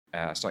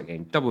I started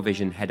getting double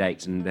vision,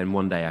 headaches, and then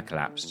one day I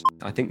collapsed.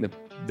 I think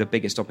the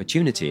biggest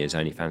opportunity is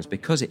OnlyFans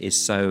because it is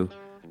so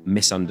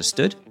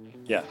misunderstood.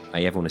 Yeah.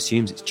 Everyone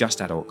assumes it's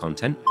just adult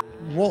content.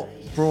 What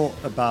brought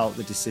about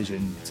the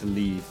decision to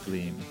leave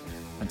Gleam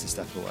and to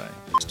step away?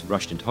 Just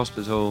rushed into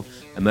hospital,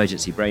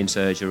 emergency brain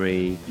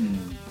surgery,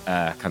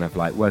 kind of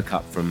like woke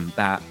up from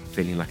that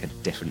feeling like a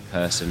different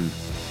person.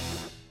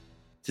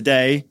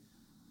 Today,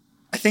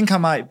 I think I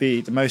might be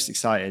the most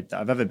excited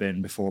that I've ever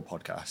been before a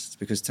podcast,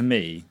 because to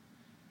me,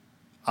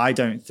 I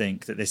don't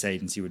think that this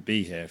agency would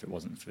be here if it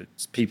wasn't for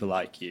people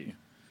like you.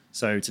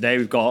 So today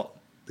we've got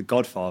the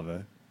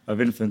godfather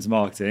of influence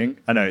marketing.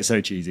 I know, it's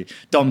so cheesy.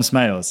 Dom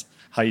Smales.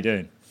 How you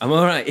doing? I'm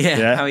all right,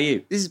 yeah. How are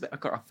you?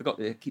 I forgot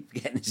to keep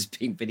forgetting this is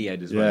being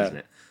videoed as well, isn't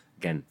it?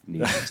 Again,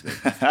 new to me.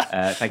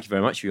 Thank you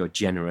very much for your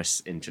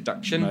generous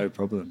introduction. No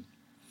problem.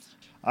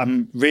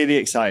 I'm really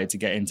excited to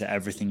get into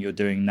everything you're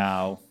doing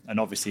now, and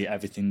obviously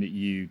everything that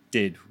you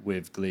did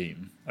with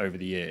Gleam over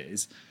the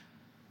years.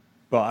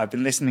 But I've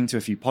been listening to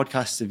a few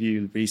podcasts of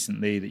you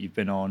recently that you've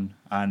been on,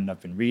 and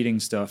I've been reading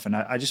stuff, and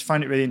I just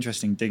find it really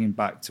interesting digging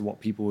back to what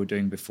people were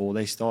doing before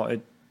they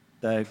started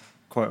their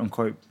quote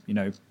unquote,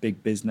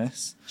 big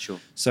business. Sure.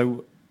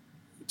 So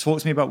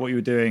talk to me about what you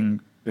were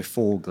doing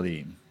before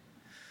Gleam.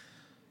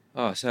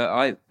 Oh,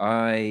 so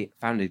I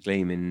founded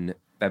Gleam in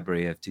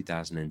February of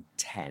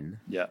 2010.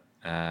 Yeah.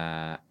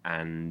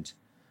 And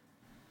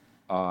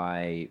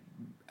I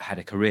had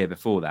a career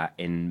before that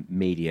in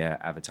media,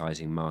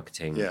 advertising,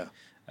 marketing. Yeah.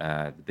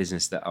 The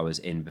business that I was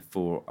in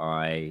before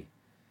I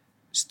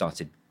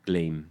started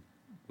Gleam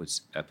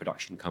was a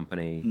production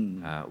company.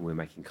 We were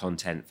making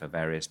content for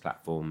various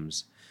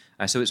platforms.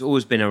 So it's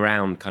always been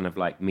around kind of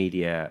like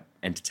media,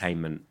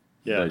 entertainment,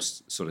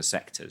 those sort of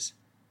sectors.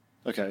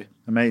 Okay,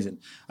 amazing.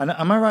 And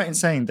am I right in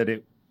saying that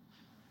it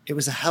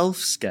was a health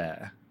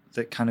scare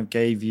that kind of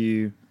gave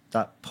you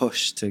that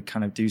push to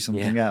kind of do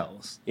something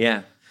else?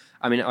 Yeah.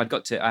 I mean,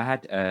 I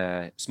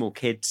had small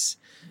kids,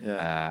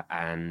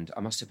 and I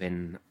must have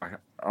been,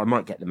 I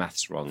might get the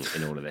maths wrong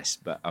in all of this,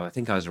 but I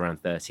think I was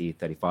around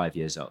 35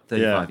 years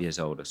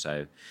old or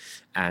so.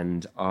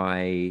 And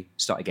I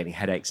started getting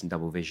headaches and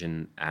double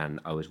vision, and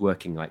I was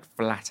working like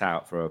flat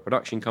out for a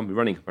production company,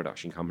 running a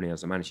production company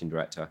as a managing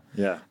director.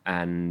 Yeah.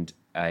 And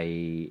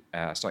I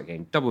started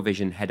getting double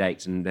vision,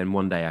 headaches, and then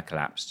one day I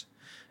collapsed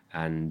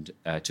and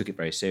took it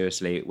very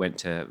seriously. Went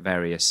to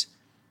various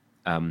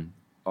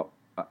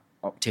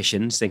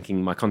opticians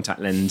thinking my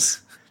contact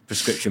lens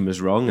prescription was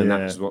wrong, and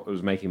that was what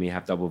was making me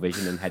have double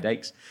vision and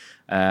headaches.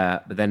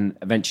 But then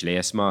eventually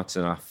a smart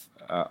enough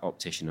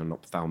optician and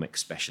ophthalmic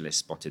specialist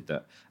spotted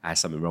that I had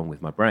something wrong with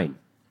my brain.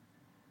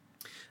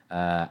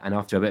 And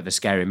after a bit of a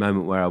scary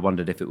moment where I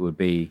wondered if it would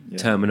be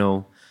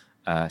terminal,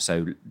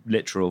 so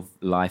literal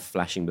life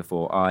flashing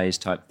before eyes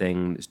type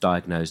thing, it's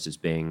diagnosed as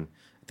being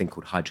a thing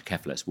called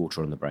hydrocephalus,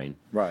 water on the brain.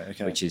 Right,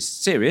 okay. Which is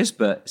serious,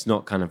 but it's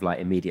not kind of like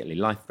immediately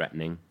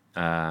life-threatening.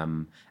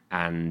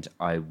 And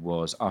I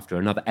was, after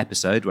another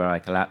episode where I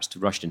collapsed,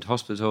 rushed into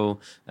hospital,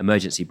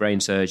 emergency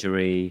brain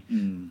surgery,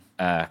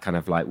 kind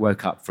of like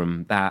woke up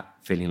from that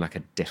feeling like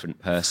a different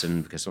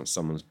person, because once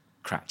someone's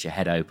cracked your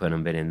head open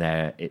and been in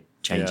there, it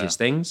changes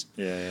things.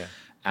 Yeah.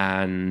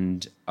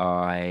 And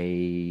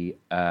I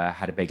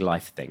had a big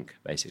life think,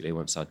 basically,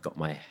 once I'd got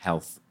my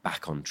health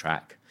back on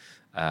track.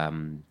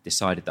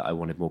 Decided that I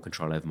wanted more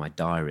control over my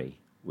diary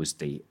was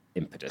the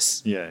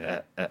impetus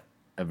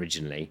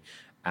originally.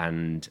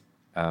 And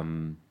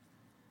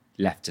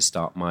left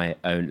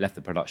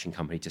the production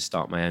company to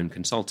start my own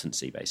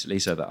consultancy, basically,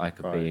 so that I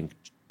could be in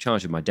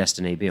charge of my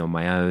destiny, be on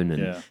my own,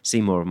 and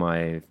see more of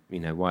my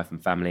wife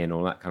and family and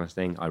all that kind of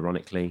thing,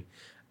 ironically.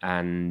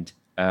 And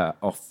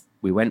off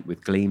we went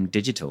with Gleam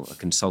Digital, a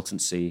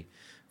consultancy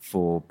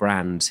for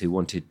brands who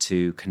wanted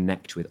to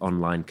connect with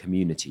online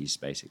communities,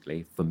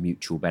 basically, for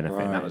mutual benefit.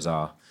 Right. That was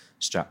our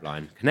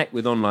strapline. Connect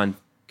with online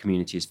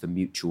communities for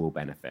mutual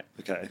benefit.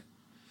 Okay.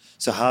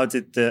 So how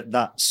did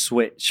that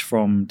switch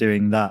from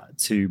doing that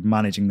to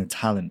managing the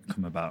talent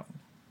come about?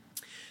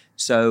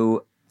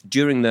 So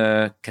during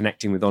the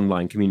connecting with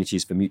online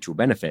communities for mutual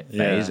benefit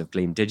phase of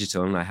Gleam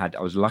Digital, and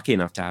I was lucky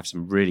enough to have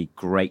some really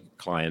great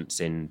clients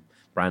in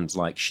brands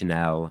like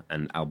Chanel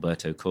and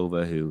Alberto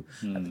Culver, who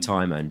at the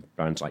time owned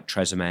brands like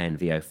Tresemme and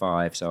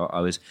VO5. So I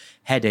was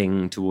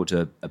heading towards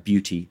a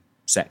beauty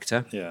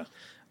sector,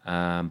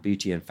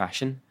 beauty and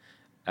fashion.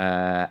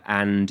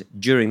 And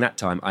during that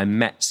time, I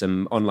met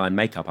some online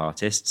makeup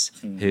artists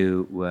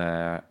who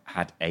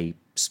had a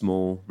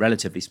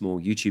relatively small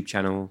YouTube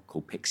channel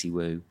called Pixie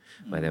Woo,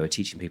 where they were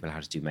teaching people how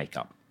to do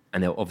makeup.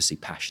 And they were obviously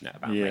passionate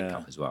about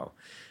makeup as well.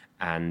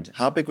 And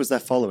how big was their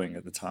following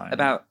at the time?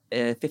 About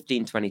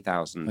 15,000,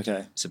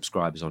 20,000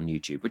 subscribers on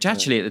YouTube, which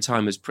actually at the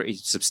time was pretty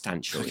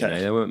substantial.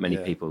 There weren't many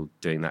people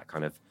doing that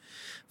kind of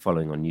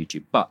following on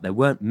YouTube, but there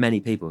weren't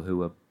many people who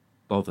were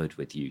bothered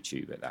with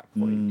YouTube at that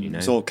point.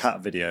 It's all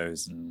cat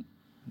videos and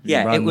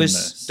it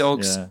was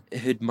dogs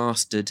who'd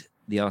mastered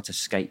the art of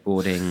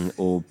skateboarding,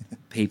 or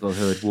people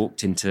who had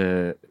walked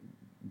into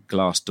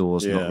glass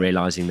doors not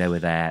realizing they were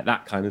there,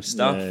 that kind of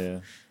stuff.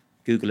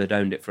 Google had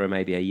owned it for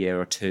maybe a year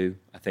or two,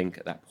 I think,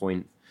 at that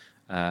point.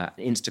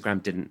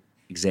 Instagram didn't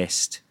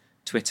exist.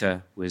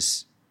 Twitter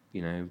was,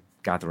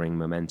 gathering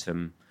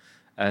momentum.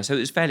 So it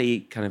was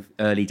fairly kind of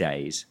early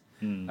days.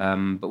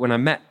 But when I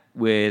met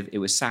it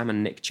was Sam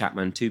and Nick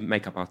Chapman, two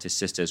makeup artist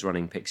sisters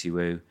running Pixie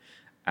Woo,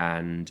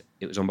 and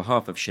it was on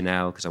behalf of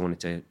Chanel because I wanted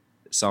to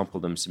sample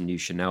them some new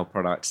Chanel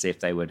products, see if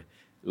they would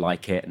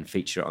like it and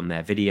feature it on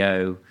their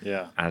video,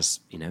 as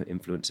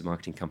influencer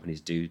marketing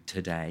companies do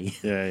today.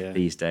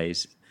 These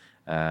days.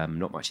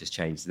 Not much has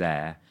changed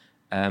there.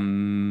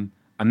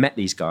 I met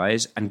these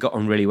guys and got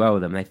on really well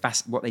with them.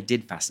 What they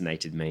did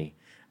fascinated me,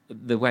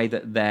 the way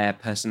that their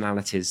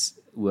personalities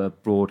were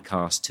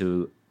broadcast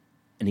to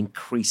an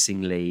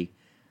increasingly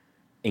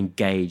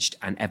engaged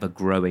and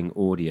ever-growing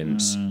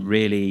audience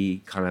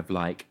really kind of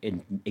like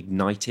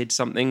ignited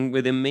something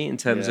within me in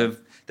terms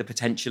of the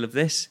potential of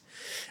this.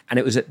 And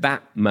it was at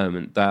that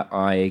moment that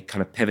I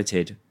kind of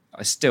pivoted.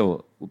 I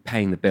still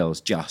paying the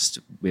bills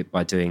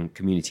by doing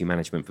community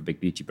management for big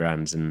beauty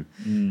brands and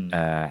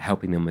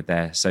helping them with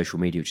their social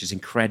media, which is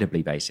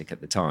incredibly basic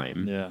at the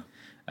time.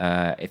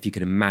 If you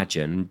can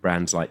imagine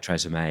brands like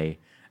Tresemme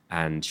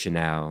and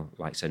Chanel,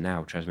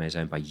 now Tresemme is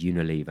owned by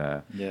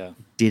Unilever,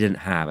 didn't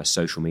have a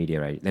social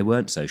media agent. They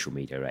weren't social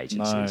media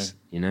agencies,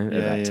 at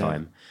that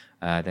time.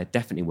 There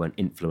definitely weren't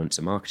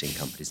influencer marketing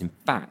companies. In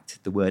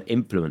fact, the word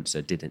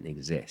influencer didn't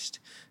exist.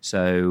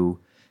 So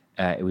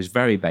it was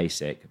very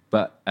basic.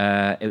 But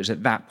it was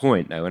at that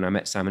point, though, when I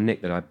met Sam and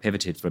Nick, that I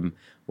pivoted from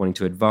wanting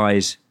to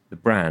advise the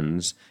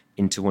brands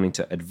into wanting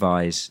to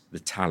advise the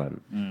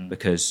talent,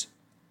 because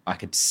I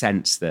could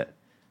sense that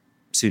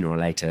sooner or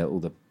later all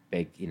the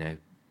big,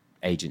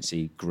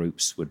 agency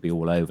groups would be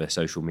all over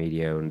social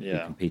media and be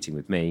competing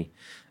with me.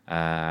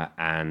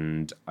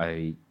 And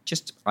I'm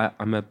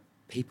a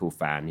people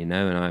fan,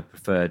 and I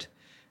preferred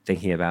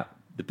thinking about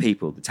the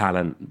people, the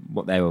talent,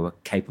 what they were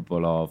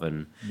capable of,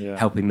 and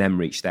helping them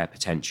reach their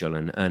potential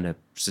and earn a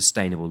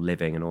sustainable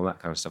living and all that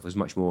kind of stuff was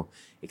much more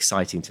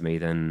exciting to me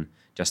than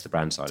just the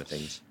brand side of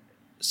things.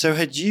 So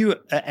had you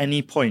at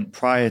any point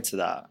prior to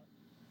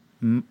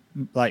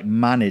that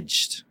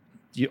managed,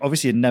 you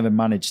obviously had never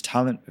managed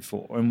talent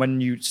before, and when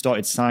you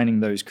started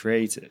signing those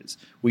creators,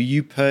 were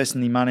you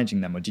personally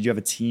managing them or did you have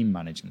a team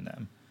managing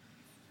them?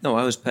 No,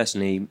 I was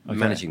personally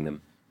managing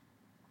them.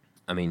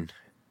 I mean,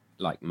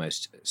 like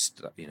most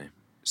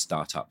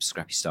startups,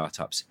 scrappy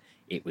startups,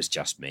 it was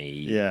just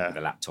me with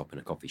a laptop in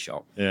a coffee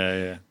shop.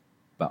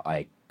 But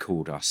I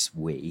called us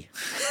we.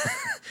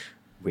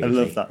 I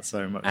love that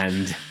so much.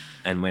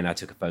 And when I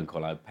took a phone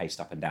call, I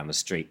paced up and down the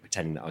street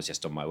pretending that I was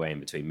just on my way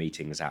in between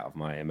meetings out of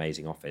my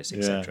amazing office,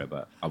 etc.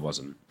 But I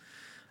wasn't.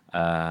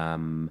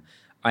 I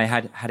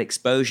had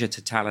exposure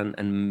to talent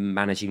and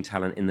managing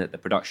talent in that the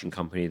production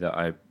company that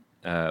I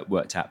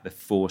worked at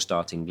before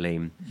starting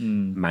Gleam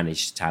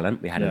managed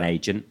talent. We had an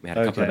agent. We had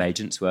a couple of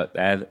agents work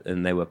there,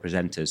 and they were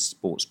presenters,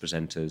 sports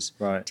presenters,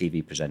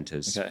 TV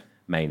presenters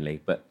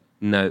mainly. But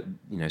no,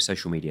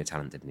 social media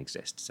talent didn't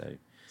exist. So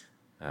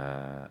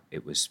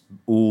it was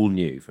all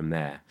new from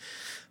there.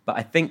 But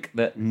I think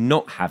that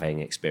not having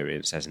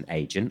experience as an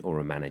agent or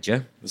a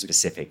manager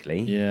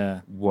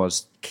specifically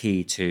was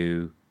key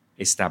to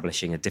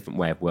establishing a different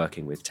way of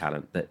working with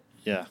talent that,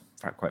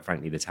 quite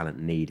frankly, the talent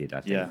needed, I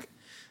think,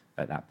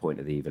 at that point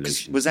of the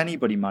evolution. Was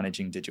anybody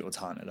managing digital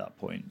talent at that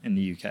point in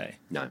the UK?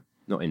 No,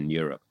 not in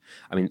Europe.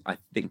 I mean, I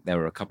think there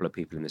were a couple of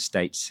people in the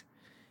States.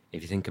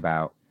 If you think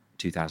about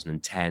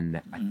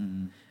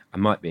 2010, I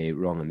might be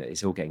wrong, and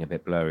it's all getting a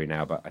bit blurry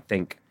now, but I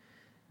think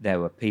there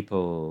were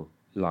people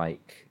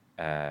like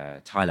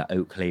Tyler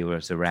Oakley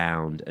was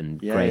around, and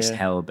Grace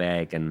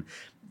Helbig, and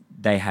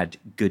they had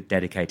good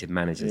dedicated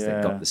managers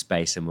that got the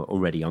space and were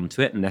already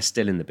onto it, and they're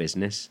still in the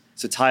business.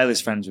 So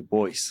Tyler's friends with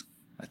Boyce,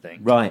 I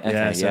think. Right,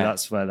 okay, so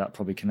that's where that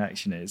probably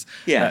connection is.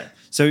 Yeah.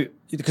 So,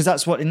 because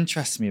that's what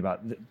interests me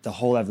about the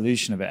whole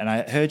evolution of it. And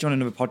I heard you on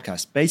another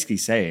podcast basically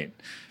saying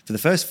for the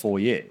first 4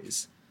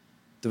 years,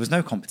 there was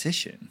no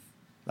competition.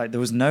 Like there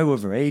was no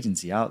other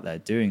agency out there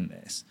doing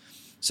this.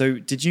 So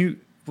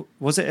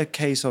was it a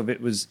case of it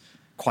was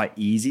quite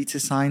easy to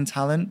sign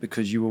talent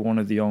because you were one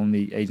of the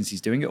only agencies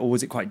doing it, or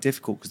was it quite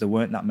difficult because there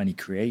weren't that many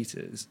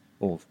creators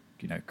at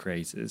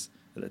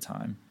the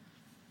time?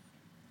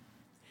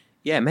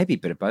 Yeah, maybe a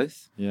bit of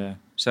both. Yeah.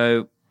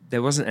 So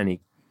there wasn't any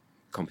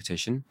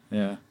competition.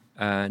 Yeah.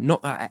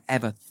 Not that I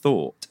ever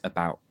thought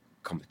about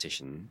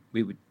competition.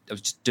 I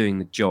was just doing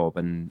the job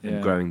and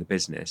growing the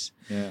business.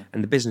 Yeah.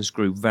 And the business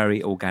grew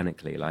very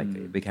organically.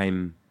 It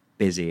became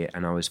busy,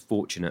 and I was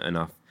fortunate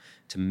enough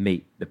to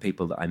meet the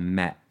people that I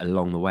met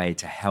along the way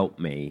to help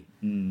me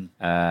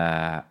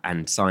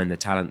and sign the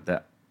talent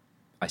that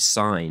I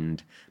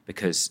signed,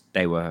 because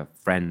they were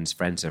friends of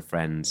friends of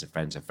friends of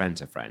friends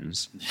of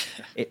friends.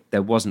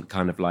 There wasn't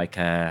kind of like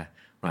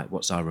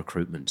what's our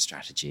recruitment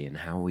strategy and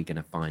how are we going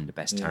to find the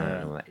best talent?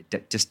 And all that.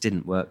 It just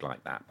didn't work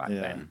like that back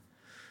then,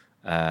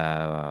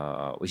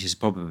 which is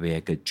probably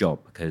a good job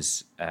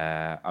because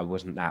I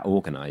wasn't that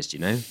organised,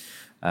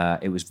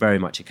 It was very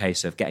much a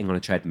case of getting on a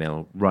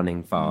treadmill,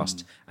 running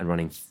fast and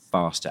running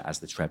faster as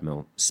the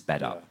treadmill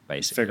sped up,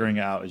 basically. Figuring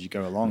it out as you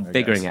go along.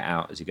 Figuring it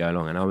out as you go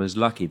along. And I was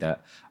lucky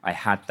that I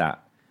had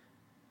that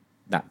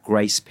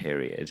grace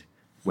period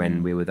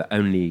when we were the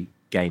only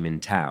game in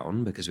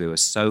town, because we were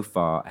so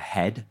far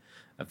ahead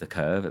of the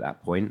curve at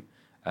that point,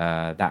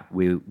 that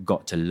we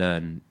got to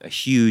learn a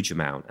huge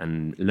amount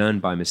and learn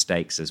by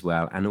mistakes as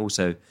well, and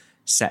also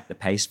set the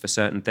pace for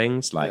certain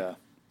things like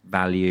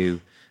value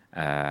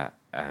and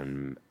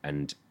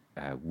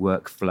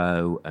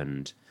workflow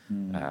and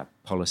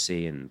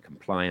policy and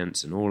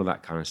compliance and all of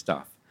that kind of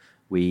stuff.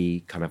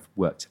 We kind of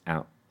worked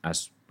out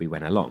as we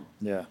went along.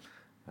 Yeah.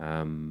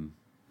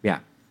 Yeah.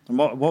 And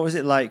what was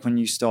it like when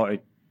you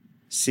started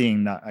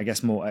seeing that, I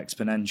guess, more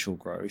exponential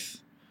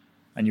growth,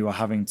 and you were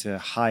having to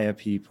hire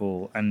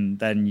people, and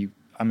then you,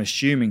 I'm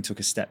assuming, took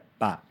a step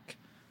back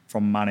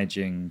from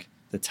managing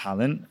the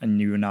talent and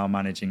you were now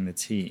managing the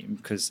team?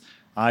 Because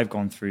I've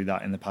gone through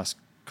that in the past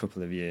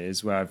couple of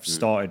years where I've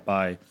started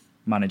by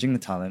managing the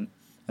talent,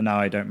 and now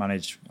I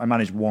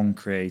manage one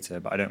creator,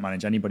 but I don't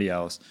manage anybody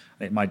else.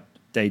 My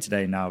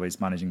day-to-day now is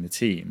managing the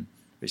team,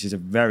 which is a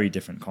very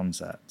different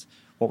concept.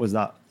 What was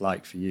that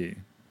like for you?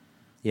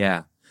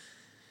 Yeah.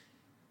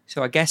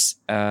 So I guess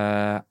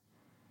I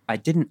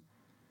didn't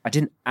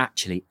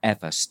actually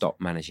ever stop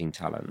managing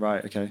talent.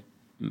 Right. Okay.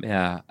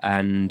 Yeah.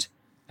 And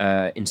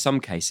in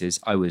some cases,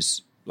 I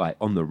was like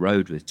on the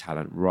road with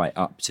talent right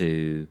up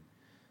to,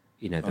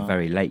 the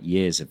very late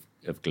years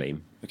of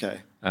Gleam. Okay.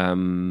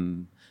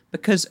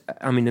 Because,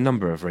 a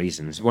number of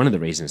reasons. One of the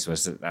reasons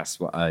was that that's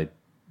what I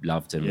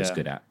loved and was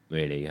good at,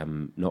 really.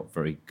 I'm not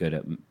very good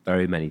at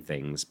very many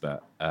things,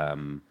 but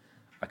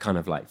I kind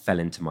of like fell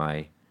into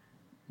my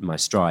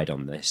stride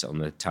on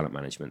the talent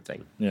management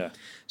thing. Yeah.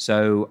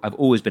 So I've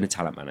always been a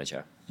talent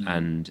manager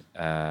and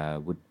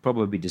would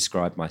probably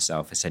describe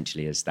myself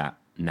essentially as that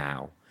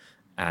now.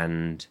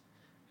 And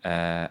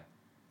I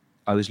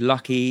was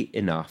lucky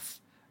enough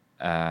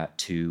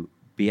to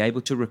be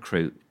able to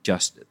recruit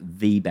just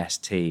the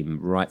best team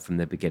right from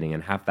the beginning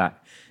and have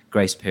that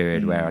grace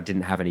period where I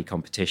didn't have any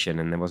competition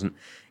and there wasn't,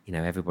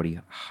 everybody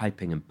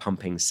hyping and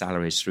pumping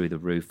salaries through the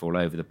roof all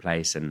over the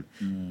place and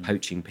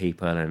poaching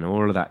people and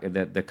all of that.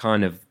 The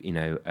kind of,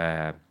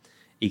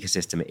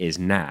 ecosystem it is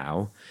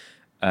now,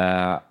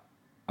 I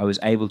was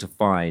able to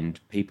find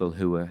people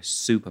who were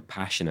super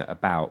passionate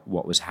about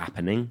what was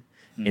happening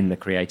in the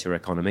creator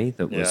economy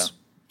that was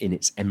in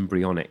its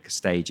embryonic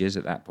stages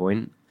at that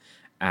point,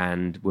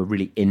 and were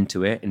really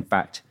into it. In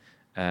fact,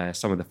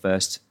 some of the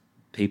first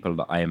people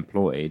that I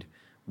employed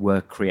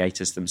were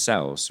creators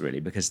themselves, really,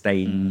 because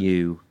they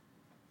knew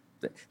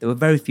that there were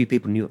very few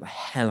people who knew what the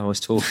hell I was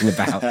talking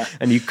about,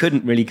 and you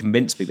couldn't really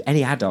convince people,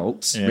 any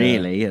adults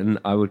really, and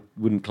I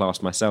wouldn't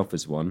class myself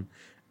as one,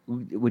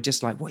 were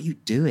just like, what are you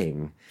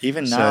doing?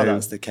 Even now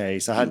that's the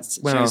case. I had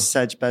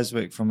Sedge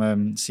Beswick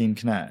from Scene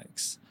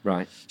Connects.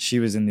 Right. She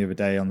was in the other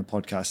day on the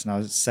podcast, and I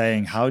was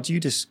saying, how do you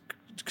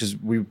because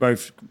we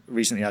both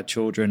recently had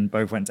children,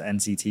 both went to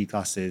NCT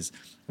classes,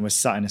 and we're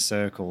sat in a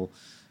circle,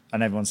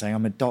 and everyone's saying,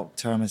 I'm a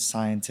doctor, I'm a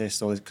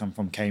scientist, all this come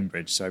from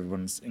Cambridge, so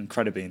everyone's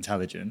incredibly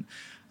intelligent.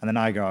 And then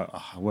I go,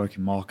 I work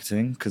in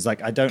marketing, because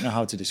I don't know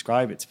how to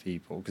describe it to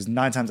people, because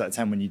 9 times out of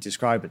 10 when you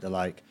describe it, they're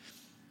like,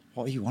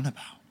 what are you on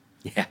about?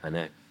 Yeah, I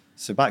know.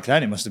 So back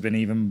then it must have been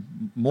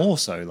even more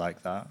so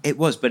like that. It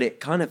was, but it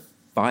kind of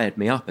fired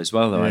me up as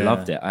well, though. I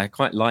loved it. I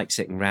quite like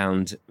sitting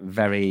around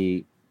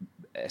very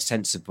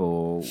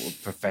sensible,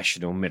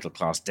 professional,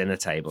 middle-class dinner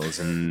tables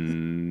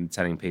and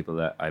telling people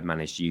that I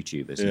managed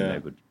YouTubers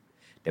and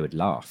they would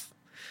laugh.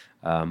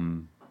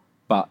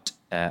 But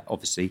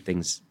obviously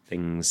things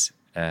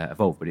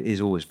evolve, but it is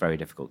always very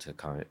difficult to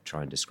kind of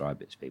try and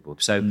describe it to people.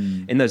 So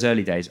in those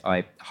early days,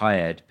 I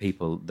hired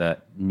people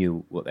that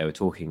knew what they were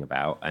talking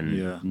about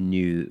and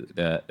knew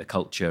the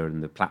culture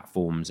and the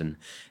platforms, and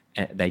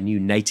they knew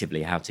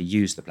natively how to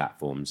use the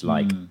platforms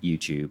like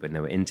YouTube, and they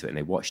were into it and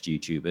they watched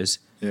YouTubers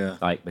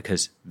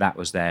because that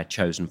was their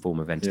chosen form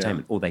of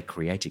entertainment, or they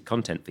created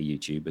content for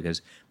YouTube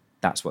because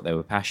that's what they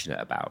were passionate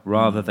about,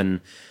 rather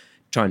than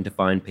trying to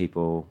find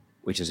people,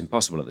 which is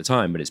impossible at the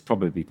time, but it's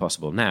probably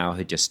possible now,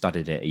 who just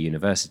studied it at a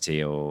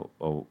university or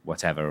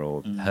whatever,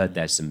 or heard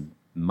there's some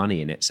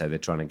money in it, so they're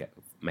trying to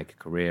make a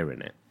career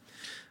in it.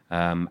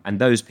 And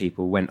those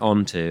people went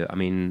on to,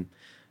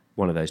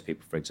 one of those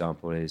people, for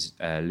example, is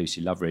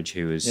Lucy Loveridge,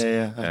 who was...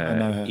 I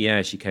know her.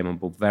 Yeah, she came on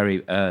board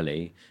very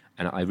early,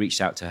 and I reached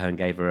out to her and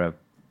gave her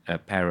a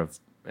pair of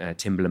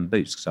Timberland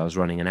boots, because I was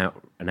running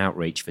an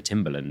outreach for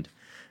Timberland,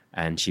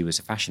 and she was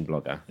a fashion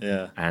blogger.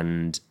 Yeah.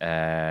 And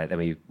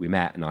then we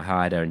met, and I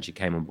hired her, and she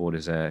came on board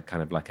as a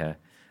kind of like a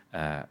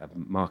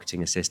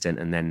marketing assistant,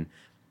 and then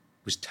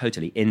was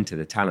totally into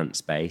the talent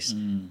space,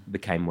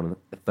 became one of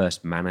the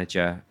first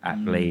manager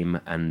at Gleam,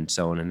 and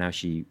so on. And now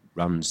she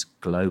runs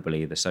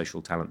globally the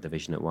social talent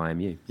division at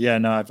YMU. Yeah,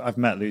 no, I've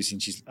met Lucy,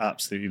 and she's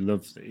absolutely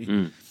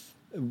lovely.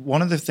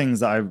 One of the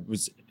things that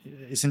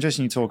it's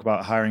interesting you talk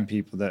about hiring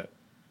people that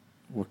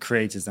were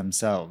creators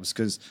themselves,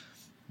 because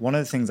one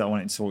of the things I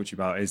wanted to talk to you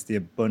about is the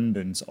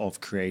abundance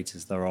of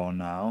creators there are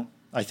now.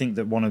 I think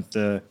that one of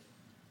the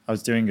I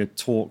was doing a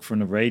talk for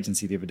another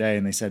agency the other day,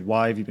 and they said,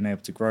 "Why have you been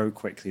able to grow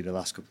quickly the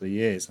last couple of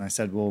years?" And I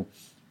said, "Well,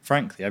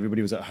 frankly,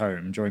 everybody was at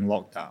home during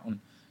lockdown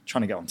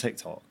trying to get on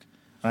TikTok."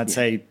 And I'd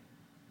say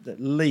at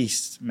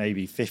least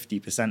maybe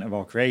 50% of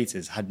our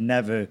creators had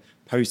never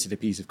posted a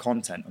piece of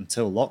content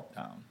until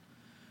lockdown,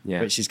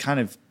 which is kind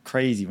of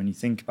crazy when you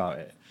think about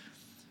it.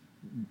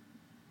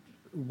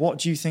 What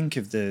do you think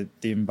of the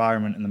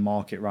environment and the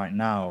market right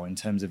now in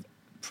terms of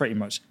pretty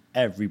much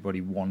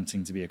everybody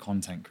wanting to be a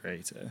content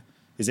creator?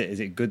 Is it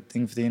a good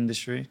thing for the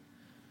industry?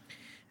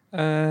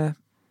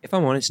 If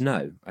I'm honest,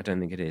 no, I don't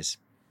think it is.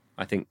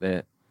 I think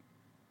that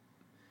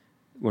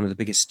one of the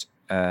biggest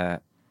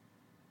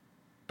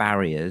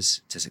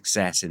barriers to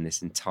success in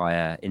this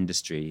entire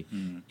industry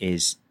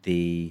is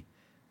the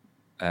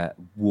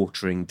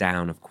watering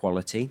down of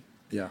quality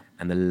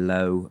and the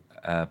low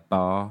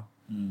bar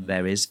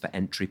there is for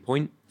entry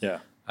point.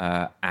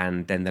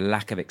 And then the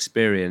lack of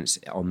experience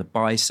on the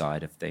buy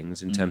side of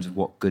things in terms of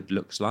what good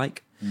looks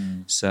like.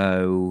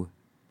 So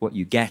what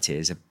you get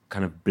is a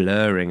kind of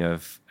blurring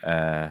of,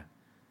 I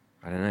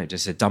don't know,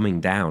 just a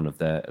dumbing down of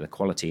the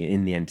quality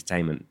in the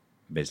entertainment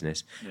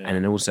business and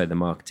then also the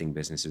marketing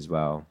business as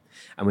well.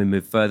 And we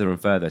move further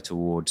and further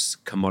towards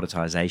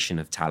commoditization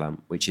of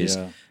talent, which is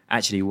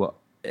actually what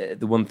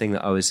the one thing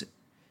that I was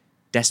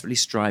desperately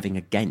striving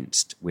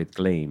against with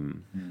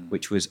Gleam,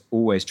 which was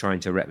always trying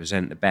to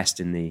represent the best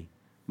in the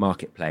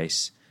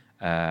marketplace.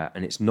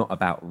 And it's not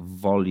about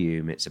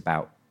volume, it's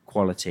about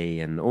quality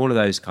and all of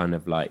those kind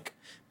of like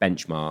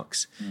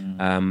benchmarks.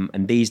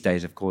 And these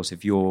days, of course,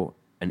 if you're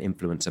an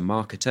influencer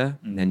marketer,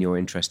 then you're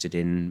interested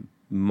in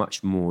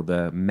much more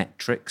the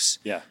metrics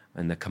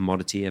and the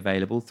commodity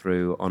available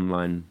through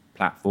online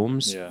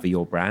platforms for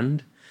your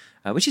brand,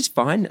 which is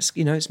fine. It's,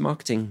 you know, it's a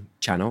marketing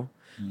channel,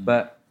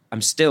 but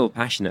I'm still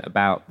passionate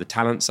about the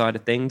talent side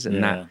of things.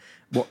 And that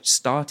what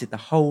started the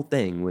whole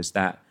thing was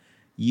that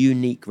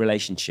unique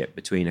relationship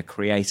between a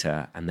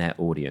creator and their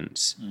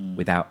audience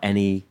without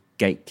any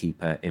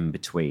gatekeeper in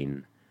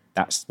between.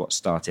 That's what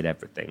started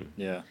everything.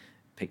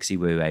 Pixie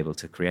Woo able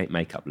to create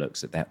makeup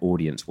looks that their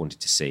audience wanted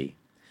to see,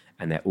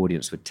 and their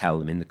audience would tell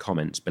them in the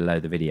comments below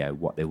the video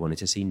what they wanted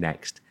to see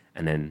next,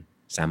 and then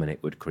Sam and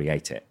Nick would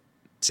create it.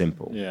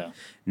 Simple.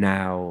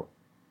 Now,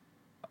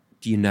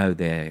 do you know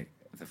the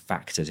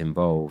factors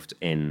involved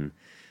in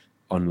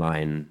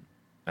online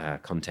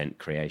content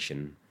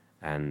creation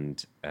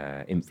and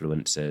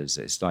influencers?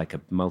 It's like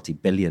a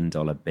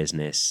multi-billion-dollar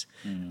business.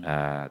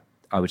 I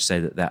would say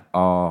that there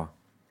are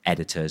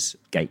editors,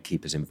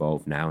 gatekeepers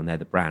involved now, and they're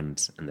the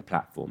brands and the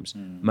platforms.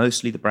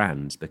 Mostly the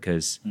brands,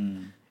 because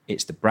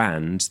it's the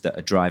brands that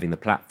are driving the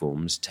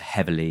platforms to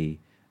heavily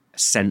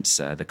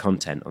censor the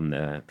content on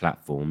the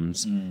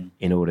platforms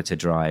in order to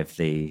drive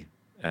the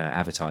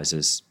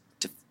advertisers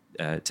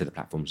to the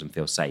platforms and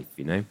feel safe,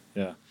 you know?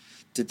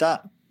 Did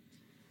that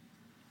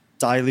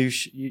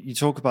dilution, you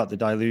talk about the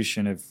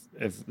dilution of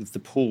the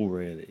pool,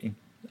 really,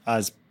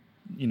 as,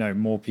 you know,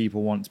 more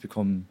people want to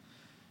become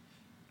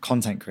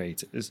content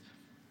creators.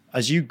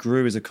 As you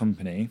grew as a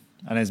company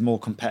and as more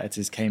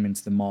competitors came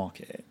into the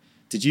market,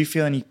 did you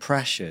feel any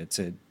pressure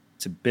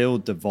to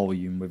build the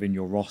volume within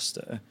your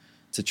roster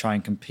to try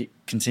and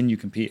continue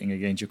competing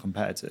against your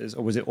competitors?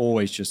 Or was it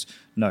always just,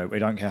 no, we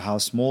don't care how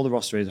small the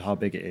roster is or how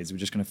big it is, we're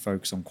just going to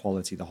focus on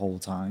quality the whole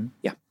time?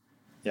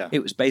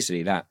 It was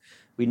basically that.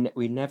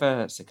 We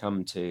never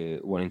succumbed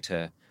to wanting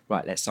to,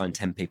 right, let's sign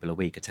 10 people a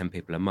week or 10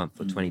 people a month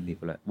or 20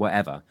 people,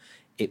 whatever.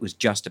 It was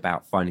just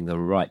about finding the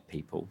right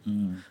people.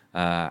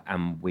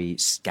 And we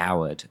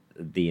scoured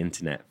the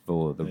internet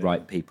for the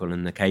right people,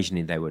 and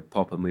occasionally they would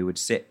pop and we would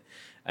sit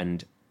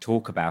and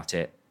talk about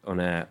it on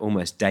a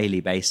almost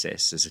daily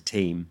basis as a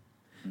team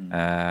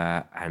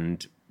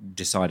and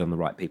decide on the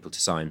right people to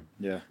sign.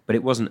 But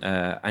it wasn't,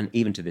 and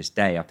even to this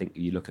day, I think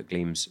you look at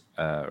Gleam's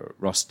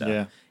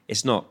roster,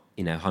 it's not,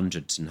 you know,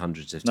 hundreds and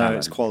hundreds of talent. No,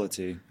 it's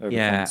quality over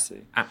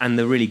quantity. And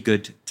the really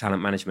good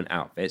talent management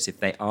outfits, if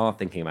they are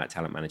thinking about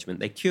talent management,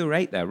 they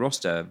curate their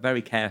roster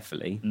very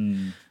carefully.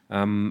 And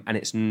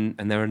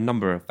there are a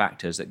number of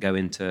factors that go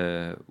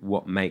into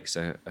what makes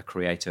a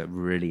creator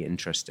really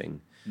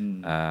interesting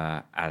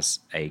as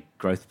a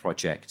growth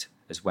project,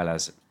 as well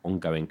as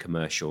ongoing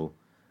commercial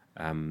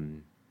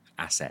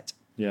asset.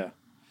 I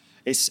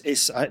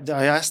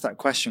asked that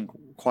question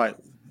quite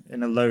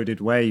in a loaded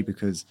way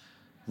because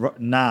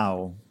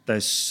now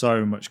there's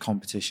so much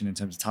competition in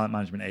terms of talent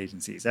management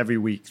agencies. Every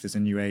week there's a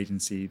new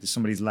agency.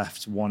 Somebody's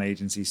left one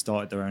agency,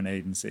 started their own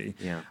agency.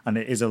 And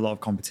it is a lot of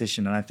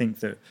competition. And I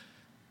think that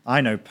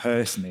I know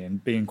personally,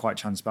 and being quite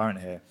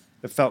transparent here,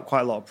 I've felt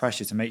quite a lot of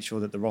pressure to make sure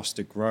that the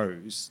roster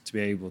grows to be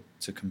able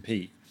to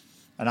compete.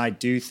 And I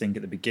do think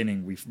at the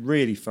beginning we've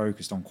really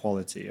focused on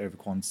quality over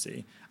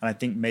quantity. And I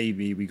think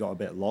maybe we got a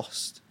bit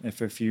lost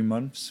for a few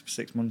months,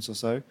 6 months or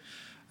so.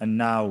 And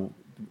now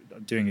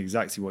doing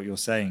exactly what you're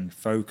saying,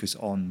 focus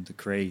on the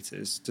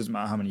creators. Doesn't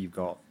matter how many you've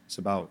got. It's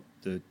about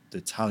the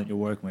talent you're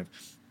working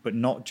with, but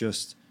not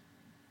just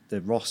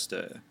the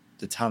roster,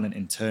 the talent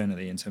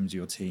internally in terms of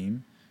your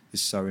team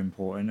is so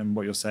important. And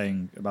what you're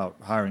saying about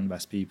hiring the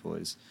best people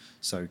is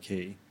so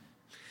key.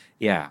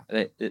 Yeah,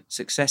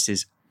 success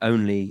is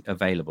only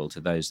available to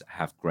those that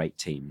have great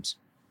teams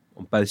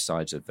on both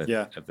sides of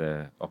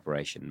the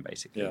operation,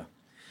 basically.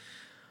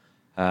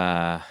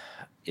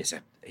 It's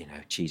a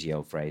cheesy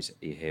old phrase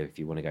you hear: if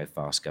you want to go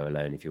fast, go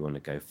alone. If you want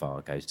to go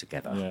far, go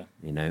together.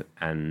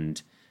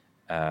 And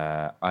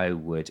I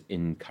would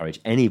encourage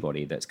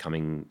anybody that's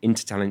coming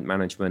into talent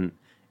management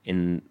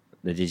in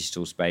the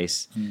digital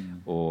space,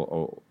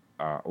 or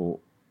are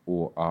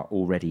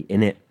already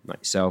in it, like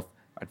yourself.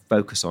 I'd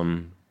focus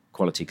on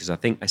quality, because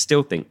I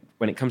still think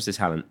when it comes to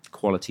talent,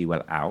 quality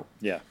will out.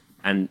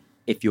 And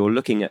if you're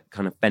looking at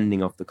kind of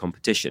fending off the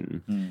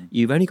competition,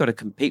 you've only got to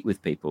compete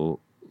with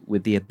people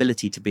with the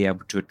ability to be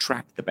able to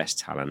attract the best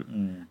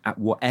talent at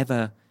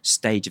whatever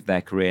stage of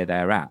their career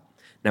they're at.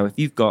 Now, if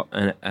you've got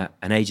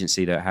an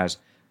agency that has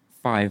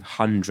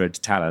 500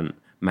 talent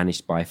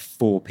managed by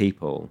 4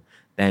 people,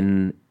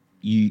 then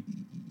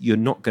you're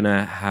not going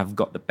to have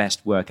got the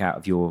best work out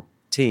of your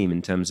team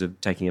in terms of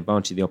taking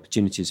advantage of the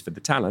opportunities for the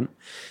talent.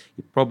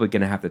 You're probably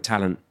going to have the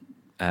talent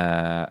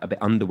a bit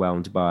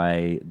underwhelmed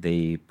by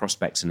the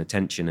prospects and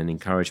attention and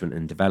encouragement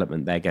and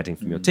development they're getting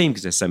from your team,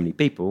 because there's so many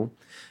people,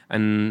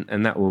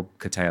 and that will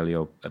curtail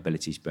your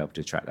ability to be able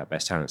to attract that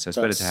best talent. So it's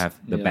better to have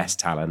the best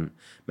talent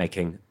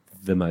making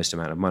the most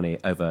amount of money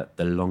over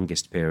the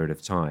longest period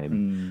of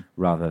time,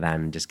 rather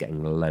than just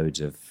getting loads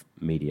of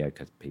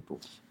mediocre people.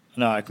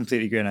 No, I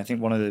completely agree. And I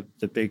think one of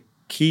the big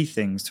key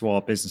things to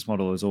our business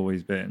model has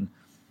always been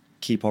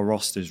keep our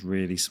rosters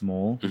really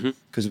small.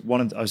 Because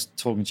I was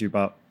talking to you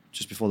about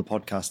just before the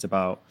podcast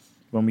about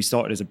when we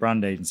started as a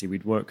brand agency,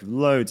 we'd work with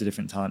loads of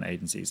different talent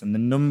agencies. And the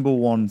number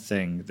one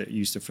thing that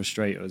used to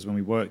frustrate us when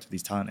we worked with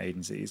these talent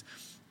agencies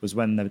was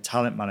when the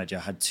talent manager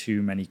had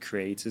too many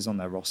creators on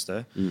their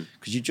roster,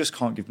 because you just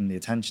can't give them the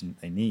attention that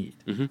they need.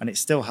 And it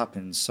still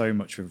happens so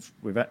much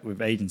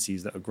with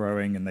agencies that are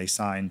growing, and they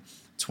sign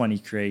 20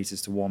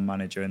 creators to one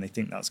manager and they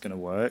think that's going to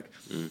work.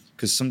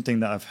 Because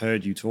something that I've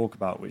heard you talk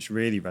about, which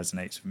really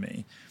resonates with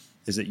me,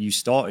 is that you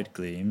started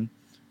Gleam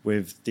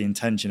with the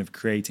intention of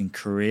creating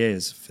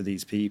careers for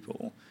these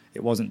people.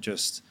 It wasn't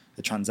just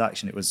a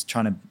transaction. It was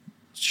trying to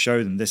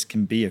show them this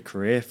can be a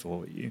career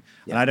for you.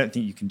 And I don't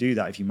think you can do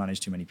that if you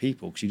manage too many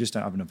people, because you just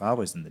don't have enough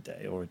hours in the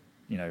day, or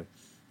the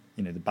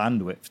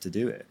bandwidth to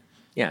do it.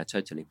 Yeah,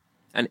 totally.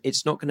 And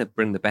it's not going to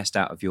bring the best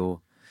out of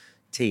your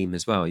team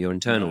as well, your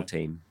internal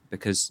team,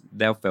 because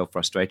they'll feel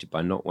frustrated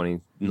by not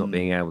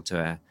being able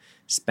to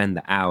spend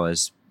the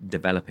hours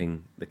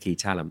developing the key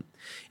talent.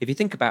 If you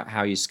think about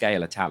how you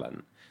scale a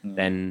talent,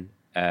 then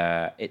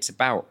it's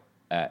about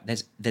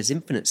there's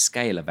infinite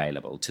scale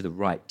available to the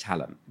right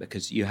talent,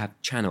 because you have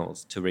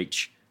channels to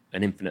reach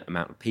an infinite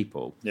amount of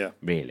people,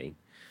 really.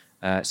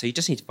 So you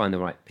just need to find the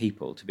right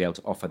people to be able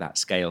to offer that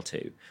scale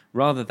to,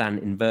 rather than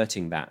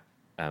inverting that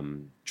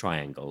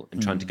triangle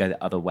and trying to go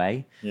the other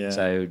way.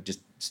 So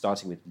just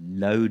starting with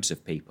loads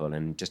of people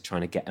and just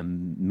trying to get a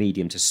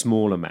medium to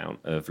small amount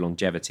of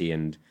longevity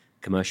and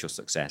commercial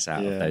success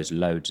out of those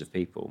loads of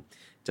people.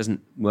 It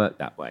doesn't work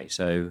that way.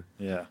 So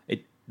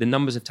the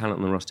numbers of talent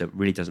on the roster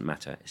really doesn't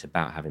matter. It's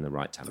about having the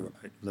right talent.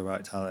 The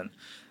right talent.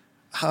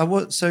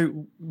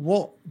 So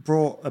what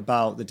brought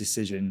about the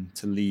decision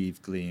to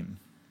leave Gleam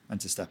and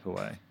to step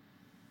away?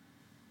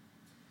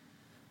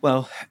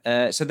 Well,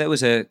 so there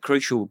was a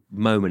crucial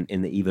moment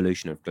in the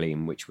evolution of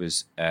Gleam, which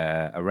was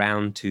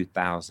around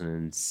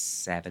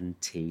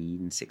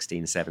 2017,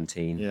 16,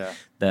 17,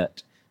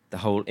 that the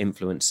whole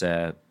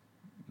influencer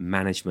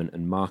management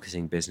and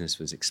marketing business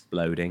was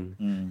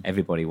exploding.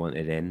 Everybody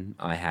wanted in.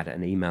 I had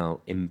an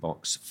email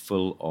inbox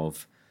full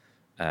of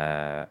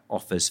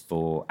offers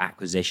for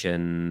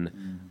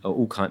acquisition,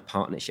 all kind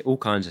partnership, all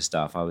kinds of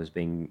stuff. I was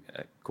being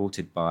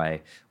courted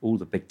by all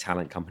the big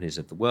talent companies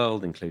of the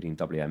world, including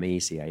WME,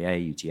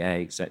 CAA,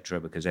 UTA, etc.,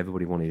 because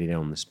everybody wanted in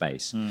on the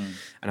space. And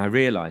I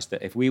realized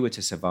that if we were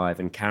to survive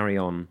and carry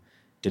on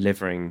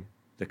delivering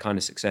the kind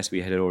of success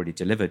we had already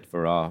delivered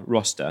for our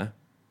roster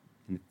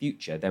in the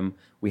future, then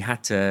we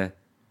had to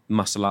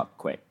muscle up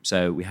quick.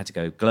 So we had to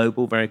go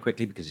global very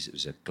quickly, because it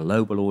was a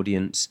global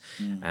audience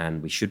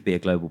and we should be a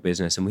global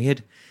business. And we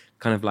had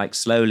kind of like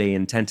slowly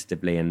and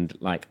tentatively and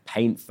like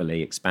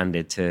painfully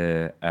expanded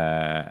to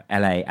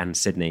LA and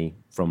Sydney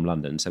from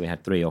London. So we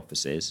had 3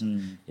 offices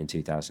in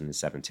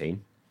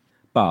 2017.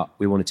 But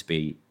we wanted to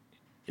be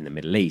in the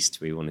Middle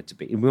East. We wanted to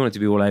be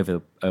all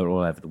over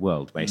the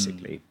world,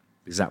 basically,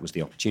 because that was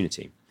the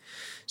opportunity.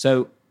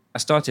 So I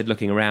started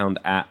looking around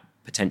at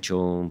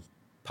potential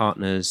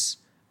partners,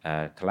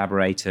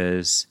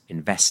 collaborators,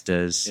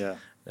 investors,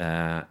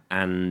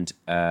 and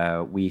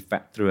we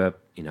through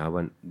I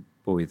won't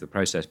bore you with the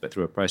process, but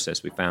through a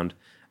process we found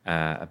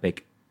a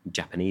big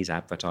Japanese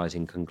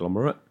advertising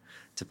conglomerate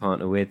to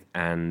partner with,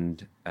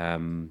 and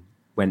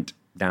went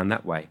down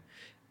that way.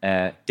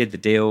 Did the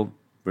deal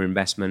for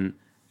investment.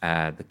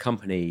 The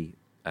company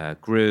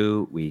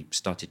grew. We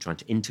started trying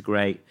to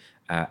integrate,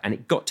 and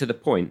it got to the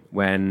point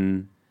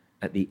when,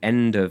 at the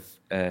end of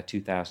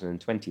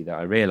 2020, that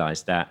I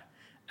realised that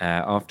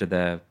after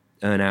the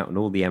earn-out and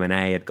all the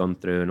M&A had gone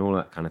through and all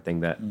that kind of thing,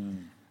 that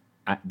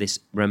this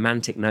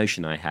romantic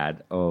notion I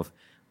had of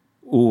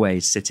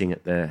always sitting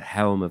at the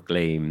helm of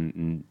Gleam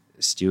and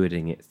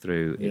stewarding it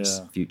through its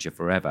future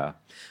forever.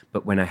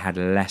 But when I had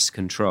less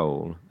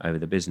control over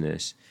the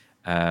business,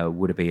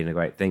 would have been a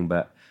great thing.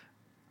 But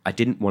I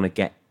didn't want to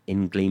get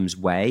in Gleam's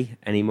way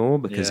anymore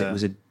because it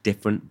was a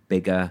different,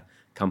 bigger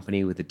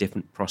company with the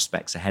different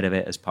prospects ahead of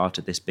it as part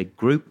of this big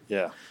group.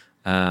 Yeah.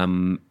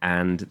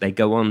 And they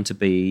go on to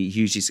be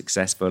hugely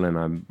successful, and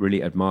I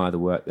really admire the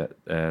work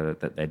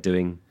that they're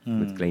doing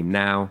with Gleam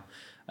now.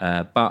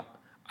 But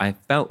I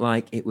felt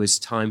like it was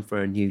time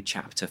for a new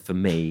chapter for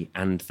me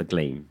and for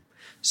Gleam.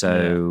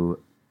 So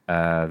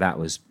that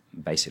was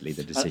basically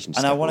the decision.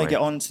 And I want to get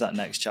on to that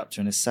next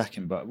chapter in a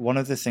second, but one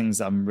of the things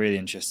that I'm really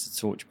interested to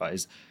talk to you about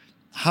is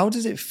how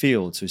does it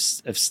feel to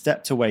have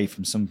stepped away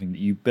from something that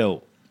you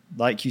built,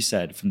 like you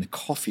said, from the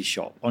coffee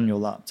shop on your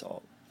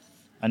laptop,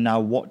 and now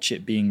watch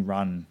it being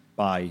run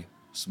by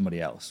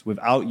somebody else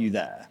without you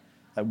there?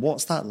 Like,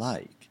 what's that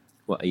like?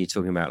 What are you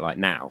talking about, like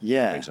now,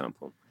 for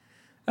example?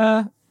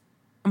 I'm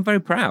very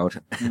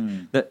proud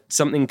that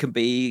something can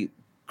be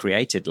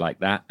created like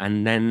that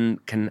and then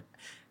can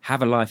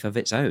have a life of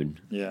its own.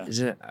 Yeah. It's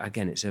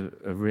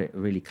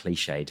really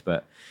cliched,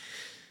 but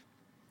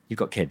you've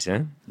got kids,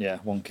 huh? Yeah,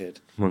 one kid.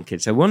 One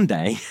kid. So one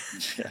day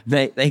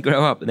they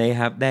grow up and they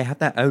have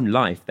their own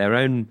life, their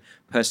own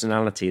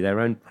personality, their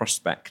own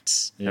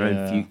prospects, their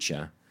own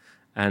future.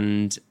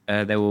 And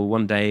they will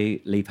one day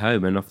leave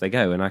home and off they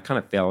go. And I kind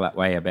of feel that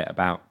way a bit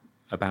about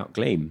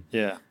Gleam.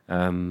 Yeah.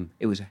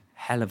 It was a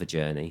hell of a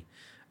journey.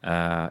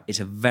 It's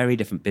a very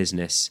different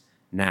business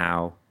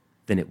now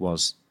than it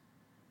was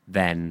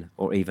then,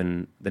 or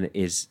even than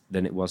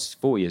it was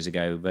 4 years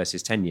ago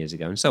versus 10 years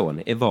ago, and so on.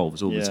 It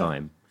evolves all the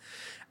time.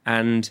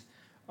 And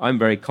I'm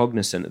very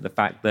cognizant of the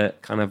fact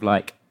that kind of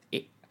like,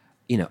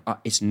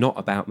 it's not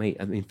about me.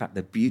 I mean, in fact,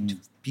 the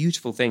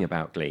beautiful thing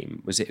about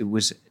Gleam was it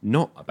was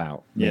not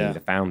about me,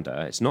 the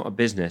founder. It's not a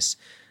business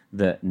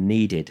that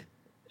needed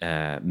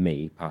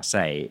me per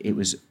se. It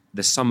was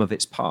the sum of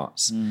its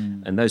parts,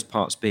 and those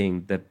parts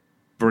being the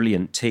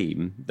brilliant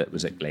team that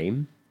was at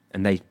Gleam,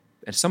 and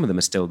some of them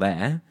are still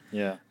there.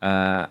 Yeah.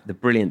 The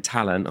brilliant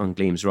talent on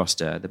Gleam's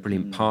roster, the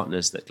brilliant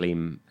partners that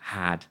Gleam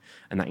had,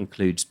 and that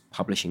includes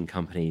publishing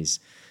companies,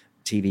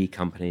 TV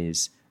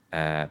companies,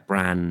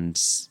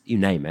 brands, you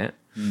name it.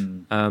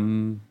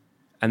 And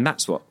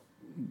that's what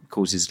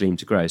causes Gleam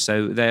to grow.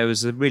 So there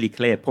was a really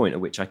clear point at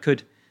which I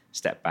could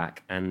step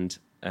back and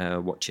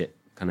watch it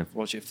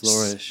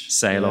flourish,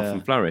 sail off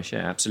and flourish.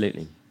 Yeah,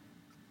 absolutely.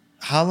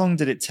 How long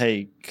did it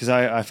take? Because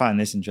I find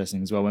this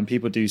interesting as well. When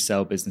people do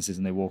sell businesses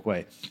and they walk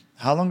away,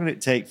 how long did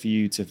it take for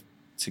you to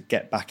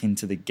get back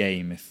into the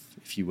game,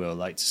 if you will,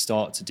 like to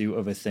start to do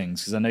other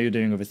things? Because I know you're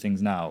doing other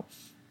things now.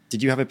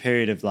 Did you have a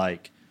period of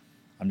like,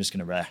 I'm just going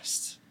to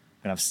rest,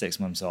 I'm going to have 6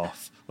 months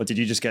off? Or did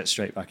you just get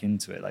straight back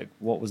into it? Like,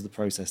 what was the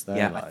process there?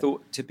 Yeah, like? I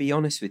thought, to be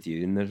honest with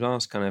you, in the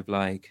last kind of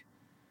like,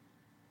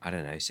 I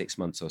don't know, 6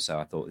 months or so,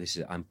 I thought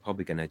I'm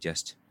probably going to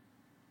just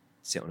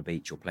sit on a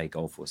beach or play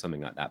golf or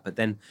something like that. But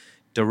then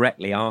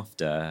directly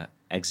after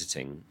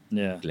exiting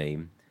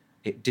Gleam,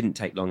 it didn't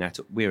take long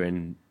we were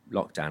in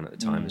lockdown at the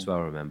time as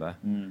well, remember?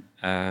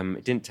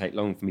 It didn't take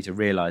long for me to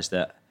realise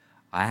that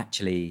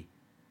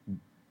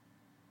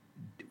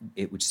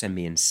it would send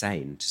me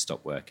insane to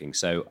stop working.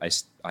 So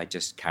I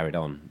just carried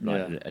on.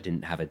 I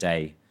didn't have a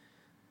day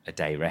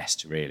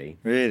rest, really.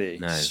 Really?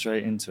 No.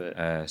 Straight into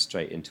it?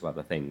 Straight into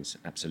other things,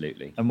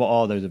 absolutely. And what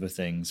are those other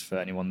things for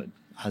anyone that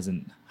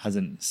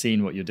hasn't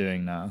seen what you're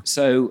doing now?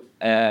 So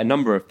a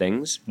number of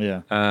things.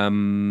 Yeah.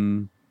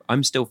 I'm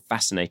still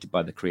fascinated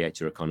by the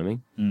creator economy.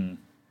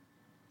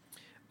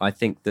 I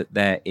think that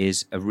there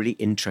is a really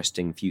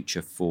interesting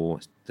future for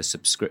the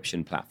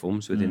subscription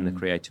platforms within the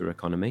creator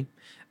economy.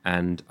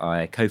 And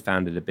I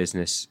co-founded a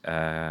business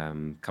a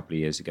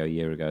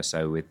year ago or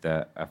so, with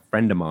a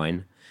friend of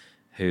mine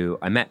who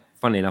I met,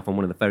 funnily enough, on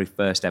one of the very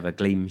first ever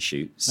Gleam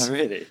shoots. Oh,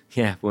 really?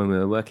 Yeah, when we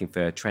were working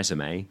for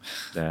Tresemme,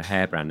 the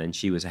hair brand, and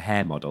she was a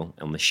hair model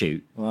on the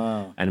shoot.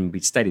 Wow. And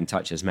we stayed in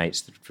touch as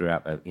mates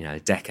throughout a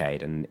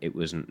decade, and it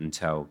wasn't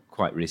until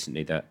quite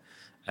recently that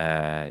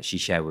she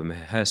shared with me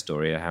her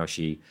story of how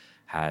she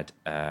had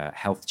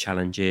health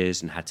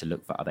challenges and had to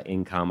look for other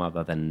income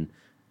other than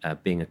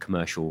being a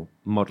commercial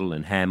model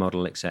and hair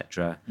model,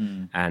 etc.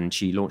 And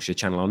she launched a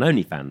channel on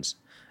OnlyFans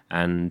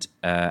and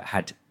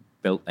had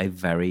built a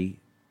very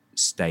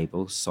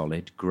stable,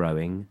 solid,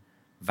 growing,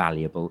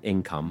 valuable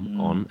income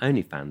on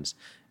OnlyFans.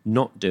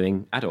 Not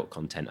doing adult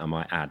content, I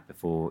might add,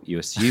 before you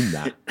assume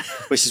that.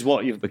 Which is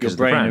what your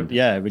brain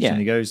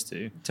originally goes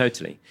to.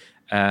 Totally.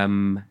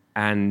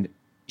 And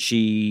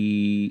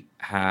she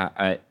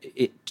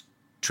it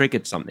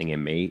triggered something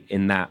in me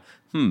in that,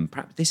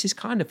 perhaps this is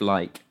kind of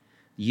like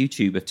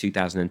YouTube of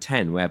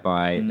 2010,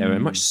 whereby there are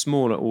much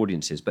smaller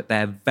audiences, but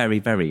they're very,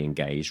 very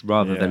engaged,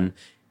 rather than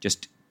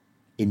just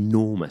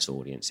enormous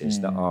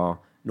audiences that are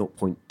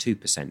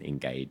 0.2%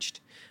 engaged.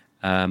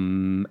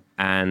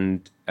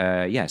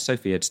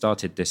 Sophie had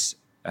started this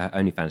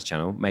OnlyFans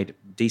channel, made a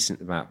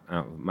decent amount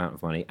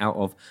of money out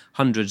of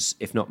hundreds,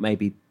 if not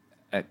maybe,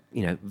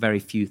 very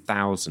few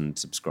thousand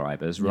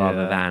subscribers,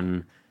 rather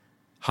than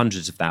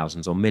hundreds of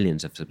thousands or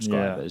millions of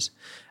subscribers.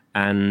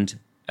 And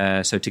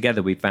so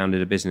together we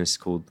founded a business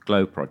called the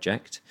Glow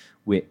Project,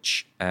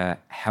 which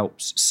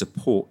helps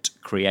support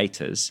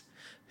creators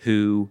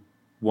who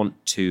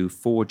want to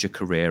forge a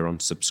career on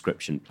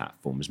subscription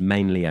platforms,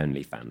 mainly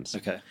OnlyFans.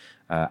 Okay.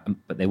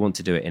 But they want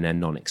to do it in a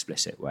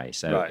non-explicit way.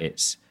 So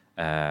it's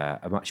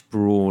a much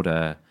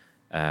broader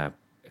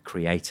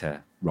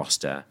creator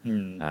roster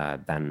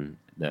than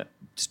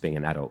just being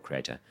an adult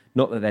creator.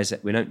 Not that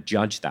we don't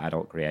judge the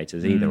adult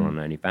creators either on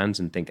OnlyFans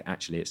and think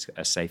actually it's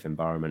a safe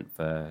environment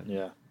for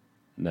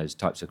those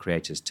types of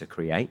creators to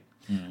create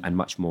and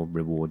much more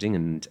rewarding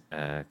and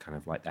kind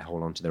of like they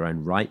hold on to their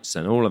own rights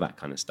and all of that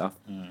kind of stuff.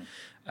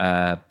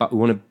 But we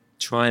want to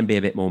try and be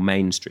a bit more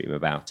mainstream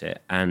about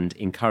it and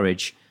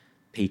encourage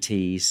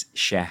PTs,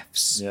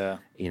 chefs,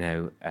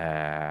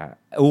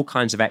 all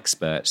kinds of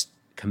experts,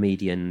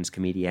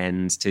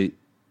 comedians to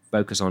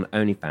focus on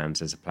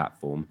OnlyFans as a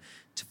platform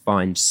to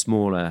find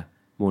smaller,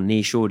 more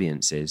niche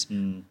audiences,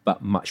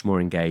 but much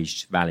more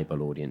engaged,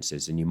 valuable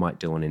audiences than you might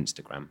do on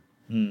Instagram.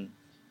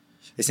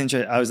 It's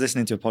interesting. I was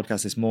listening to a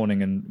podcast this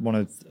morning, and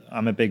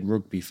I'm a big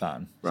rugby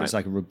fan. So it's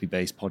like a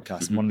rugby-based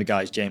podcast. And one of the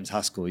guys, James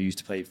Haskell, who used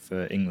to play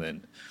for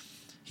England,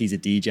 he's a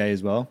DJ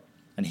as well,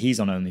 and he's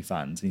on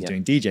OnlyFans, and he's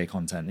doing DJ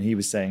content. And he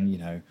was saying,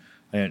 I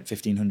earned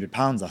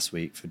 £1,500 last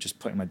week for just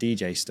putting my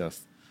DJ stuff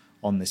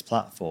on this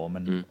platform,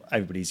 and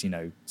everybody's,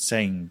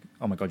 saying,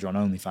 "Oh my God, you're on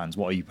OnlyFans.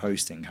 What are you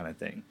posting?" kind of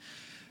thing.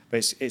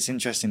 But it's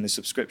interesting, the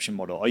subscription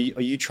model. Are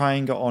you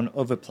trying it on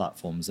other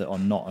platforms that are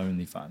not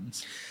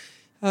OnlyFans?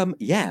 I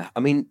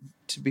mean,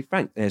 to be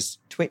frank, there's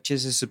Twitch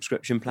as a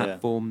subscription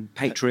platform.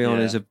 Patreon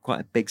is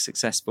quite a big,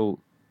 successful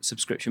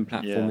subscription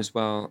platform as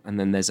well. And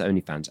then there's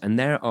OnlyFans. And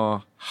there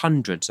are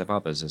hundreds of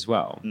others as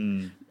well.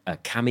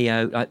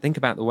 Cameo. Think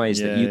about the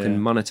ways that you can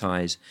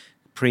monetize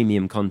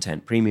premium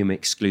content, premium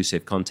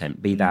exclusive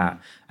content, be that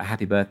a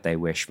happy birthday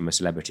wish from a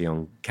celebrity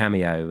on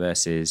Cameo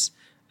versus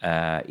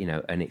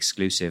an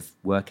exclusive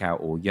workout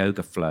or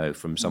yoga flow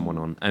from someone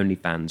on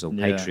OnlyFans or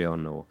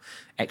Patreon or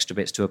extra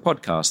bits to a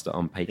podcast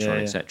on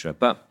Patreon, etc.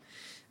 But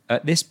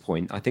at this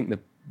point, I think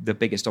the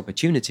biggest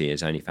opportunity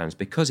is OnlyFans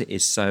because it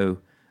is so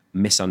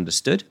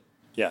misunderstood.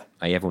 Yeah.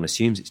 Everyone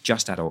assumes it's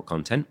just adult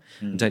content.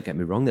 And don't get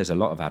me wrong, there's a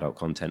lot of adult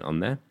content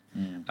on there.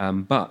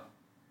 But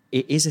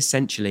it is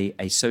essentially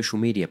a social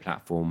media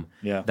platform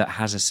that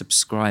has a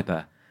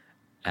subscription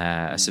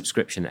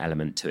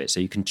element to it. So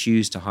you can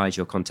choose to hide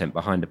your content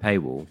behind a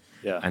paywall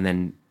and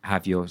then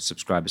have your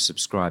subscribers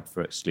subscribe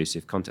for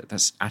exclusive content.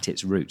 That's at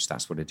its roots.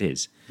 That's what it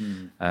is.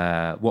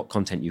 What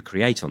content you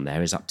create on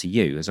there is up to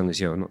you. As long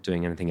as you're not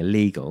doing anything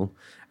illegal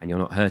and you're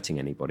not hurting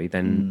anybody,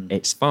 then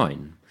it's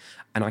fine.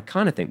 And I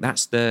kind of think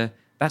that's the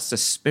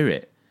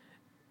spirit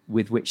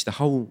with which the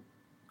whole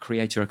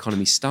creator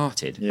economy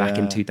started back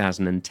in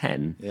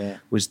 2010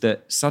 was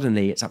that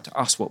suddenly it's up to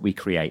us what we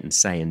create and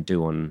say and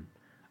do on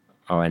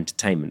our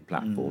entertainment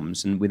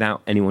platforms and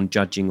without anyone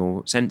judging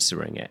or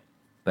censoring it.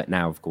 But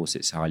now, of course,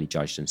 it's highly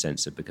judged and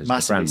censored because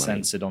massively of the brand money.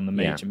 censored on the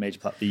major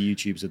platforms, the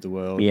YouTubes of the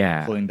world,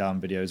 pulling down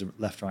videos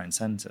left, right, and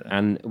centre.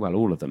 And well,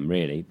 all of them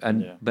really.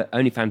 But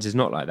OnlyFans is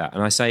not like that.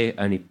 And I say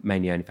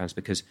mainly OnlyFans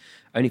because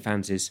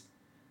OnlyFans is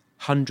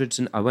hundreds,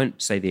 and I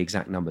won't say the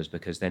exact numbers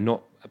because they're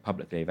not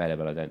publicly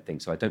available, I don't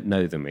think, so I don't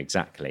know them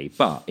exactly,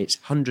 but it's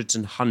hundreds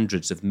and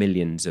hundreds of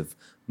millions of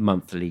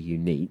monthly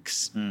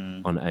uniques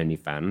on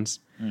OnlyFans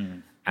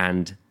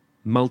and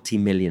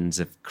multi-millions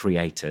of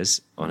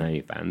creators on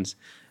OnlyFans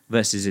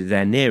versus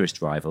their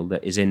nearest rival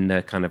that is in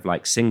the kind of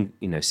like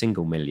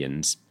single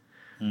millions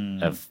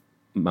of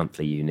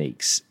monthly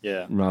uniques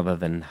rather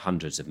than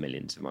hundreds of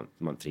millions of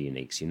monthly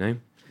uniques,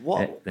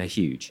 They're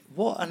huge.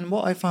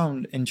 What I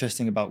found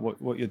interesting about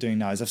what you're doing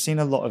now is I've seen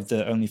a lot of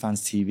the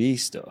OnlyFans TV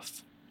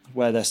stuff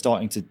where they're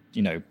starting to,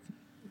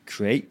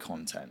 create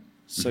content.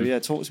 So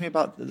talk to me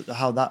about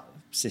how that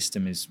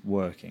system is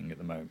working at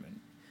the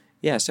moment.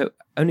 Yeah, so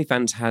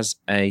OnlyFans has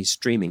a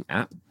streaming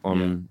app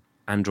on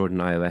Android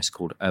and iOS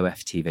called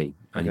OFTV,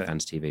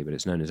 OnlyFans TV, but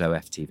it's known as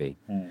OFTV.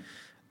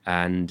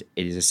 And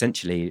it is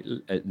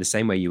essentially the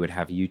same way you would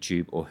have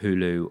YouTube or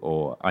Hulu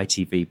or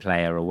ITV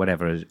Player or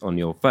whatever on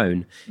your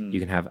phone,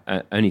 you can have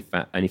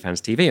OnlyFans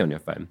TV on your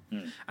phone.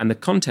 And the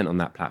content on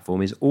that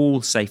platform is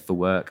all safe for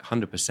work,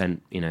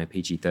 100%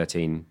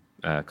 PG-13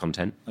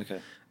 content. Okay.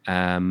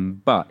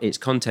 But it's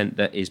content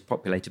that is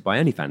populated by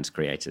OnlyFans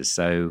creators.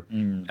 So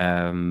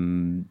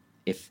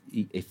if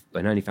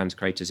an OnlyFans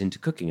creator's into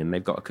cooking and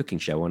they've got a cooking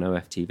show on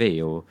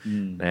OFTV or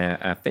they're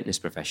a fitness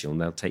professional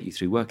and they'll take you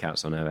through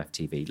workouts on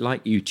OFTV,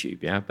 like YouTube,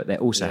 but they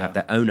also have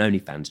their own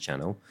OnlyFans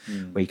channel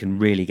where you can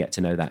really get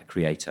to know that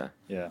creator,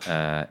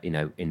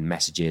 in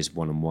messages,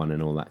 one-on-one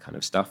and all that kind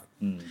of stuff.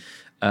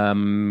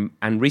 And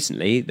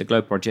recently, the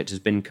Glow Project has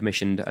been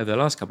commissioned over the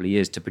last couple of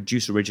years to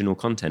produce original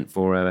content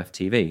for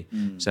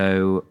OFTV.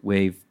 So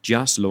we've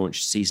just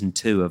launched season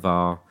 2 of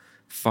our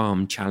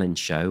farm challenge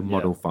show,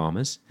 Model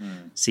Farmers.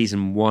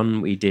 Season 1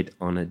 we did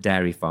on a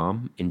dairy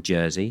farm in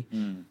Jersey.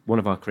 One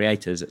of our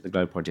creators at the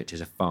Glow Project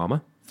is a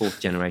farmer, 4th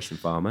generation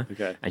farmer.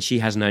 And she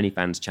has an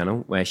OnlyFans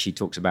channel where she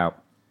talks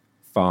about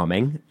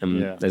farming.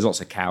 Yeah. There's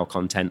lots of cow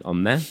content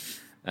on there.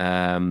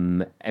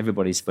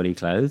 Everybody's fully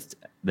clothed.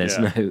 There's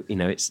no,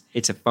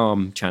 it's a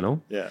farm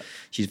channel. Yeah.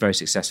 She's very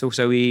successful.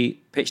 So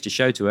we pitched a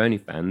show to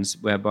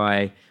OnlyFans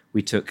whereby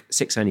we took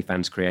 6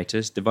 OnlyFans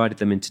creators, divided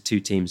them into 2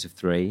 teams of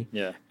 3,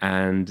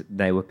 and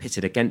they were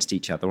pitted against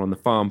each other on the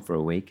farm for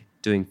a week,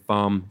 doing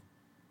farm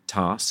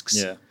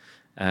tasks. Yeah.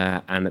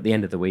 And at the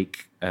end of the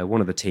week,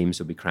 one of the teams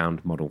would be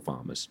crowned model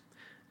farmers.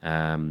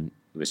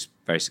 It was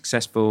very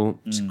successful.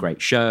 It's a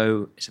great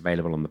show. It's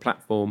available on the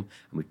platform.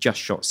 And we've just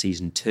shot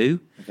season 2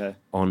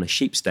 on a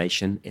sheep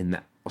station in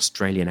the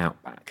Australian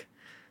outback.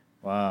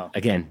 Wow.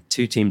 Again,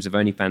 2 teams of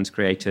OnlyFans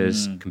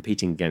creators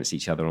competing against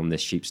each other on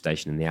this sheep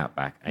station in the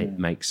outback. It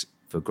makes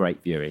for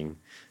great viewing,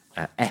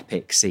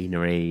 epic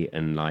scenery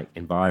and like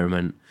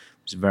environment.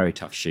 It's a very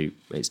tough shoot.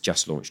 It's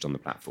just launched on the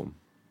platform.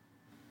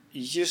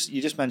 You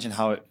just mentioned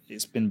how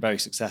it's been very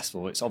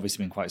successful. It's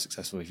obviously been quite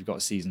successful if you've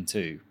got season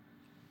 2.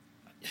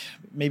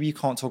 Maybe you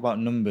can't talk about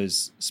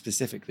numbers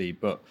specifically,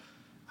 but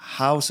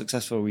how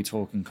successful are we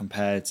talking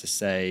compared to,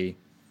 say,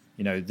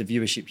 the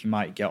viewership you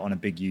might get on a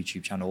big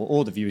YouTube channel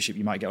or the viewership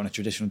you might get on a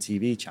traditional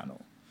TV channel?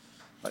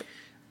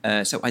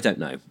 So I don't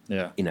know.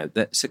 Yeah.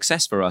 The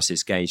success for us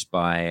is gauged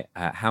by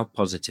how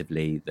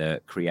positively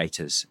the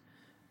creators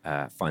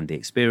find the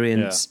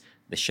experience,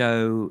 the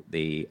show.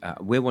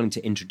 We're wanting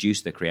to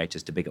introduce the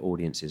creators to bigger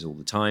audiences all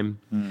the time.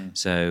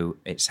 So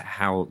it's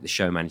how the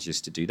show manages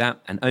to do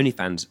that. And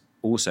OnlyFans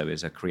also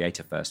is a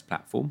creator-first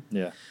platform.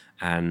 Yeah.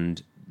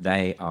 And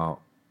they are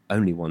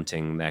only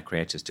wanting their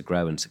creators to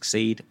grow and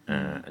succeed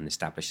and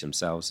establish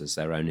themselves as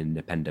their own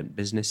independent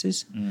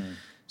businesses.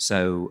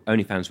 So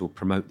OnlyFans will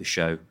promote the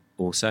show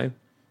also.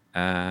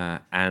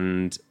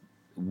 And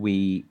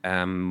we,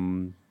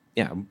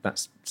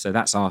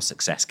 that's our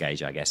success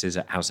gauge, I guess, is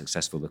how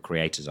successful the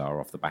creators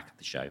are off the back of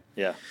the show.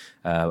 Yeah.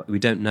 We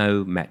don't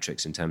know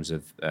metrics in terms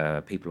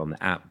of people on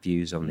the app,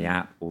 views on the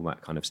app, all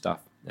that kind of stuff,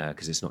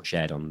 because it's not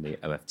shared on the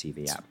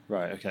OFTV app.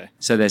 Right, okay.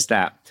 So there's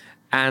that.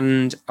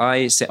 And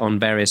I sit on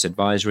various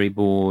advisory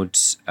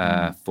boards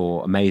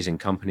for amazing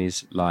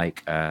companies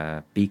like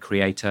Be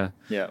Creator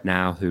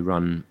now, who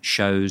run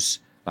shows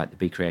like the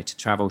Be Creator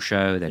Travel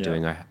Show. They're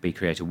doing a Be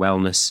Creator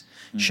Wellness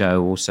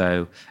show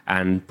also.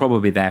 And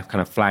probably their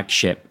kind of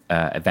flagship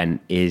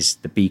event is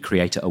the Be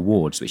Creator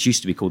Awards, which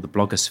used to be called the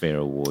Blogosphere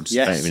Awards.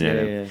 Yes,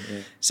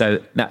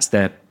 So that's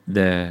the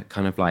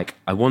kind of like,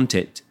 I want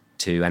it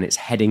to, and it's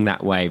heading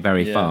that way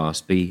very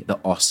fast, be the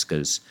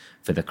Oscars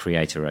for the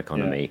creator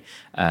economy.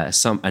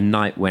 A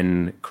night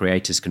when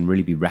creators can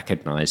really be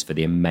recognized for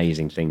the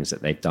amazing things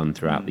that they've done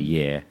throughout the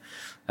year.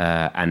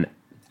 And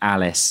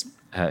Alice,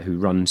 who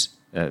runs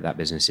that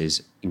business,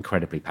 is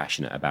incredibly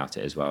passionate about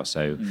it as well.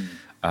 So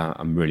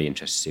I'm really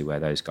interested to see where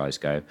those guys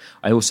go.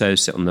 I also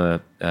sit on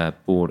the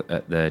board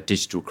at the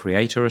Digital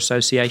Creator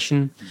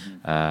Association,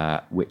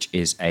 which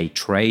is a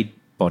trade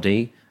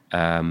body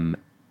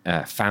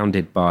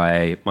founded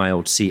by my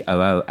old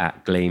COO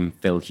at Gleam,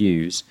 Phil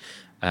Hughes,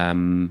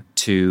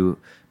 to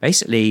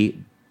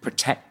basically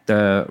protect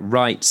the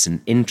rights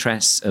and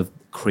interests of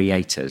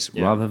creators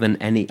rather than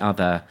any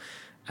other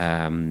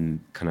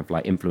kind of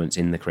like influence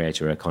in the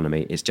creator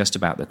economy. It's just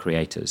about the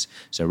creators.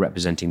 So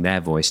representing their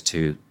voice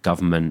to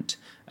government,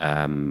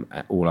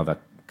 all other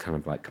kind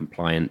of like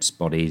compliance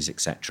bodies,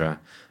 etc.,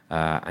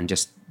 and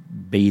just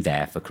be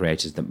there for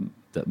creators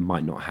that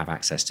might not have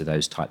access to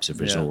those types of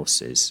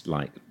resources,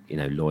 like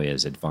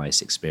lawyers,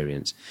 advice,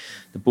 experience.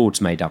 The board's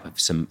made up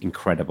of some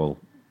incredible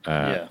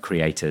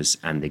creators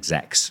and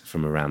execs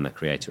from around the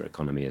creator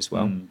economy as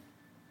well.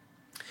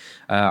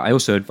 I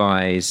also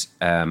advise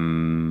a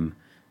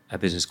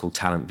business called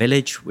Talent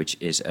Village, which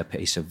is a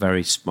piece of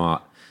very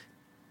smart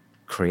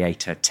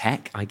creator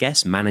tech, I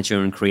guess, manager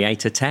and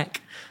creator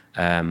tech.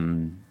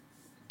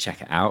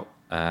 Check it out.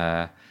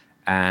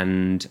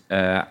 And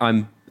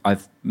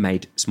I've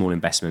made small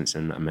investments,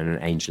 and I'm an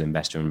angel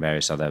investor in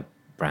various other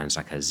brands,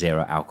 like a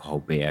zero alcohol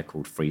beer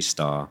called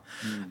Freestar,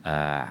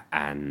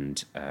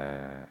 and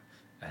a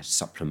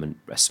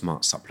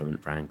smart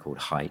supplement brand called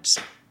Heights,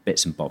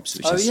 bits and bobs,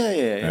 which is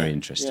very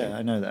interesting. Yeah,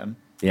 I know them.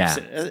 Yeah.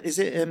 Is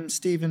it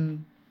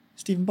Stephen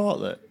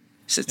Bartlett?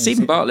 So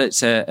Stephen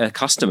Bartlett's a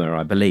customer,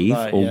 I believe,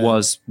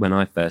 was when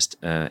I first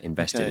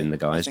invested in the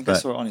guys. I think I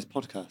saw it on his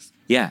podcast.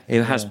 Yeah,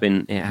 it has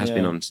been. It has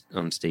been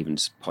on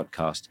Stephen's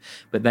podcast.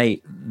 But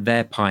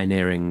they're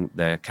pioneering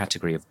the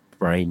category of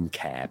brain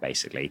care,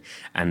 basically.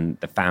 And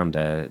the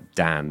founder,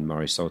 Dan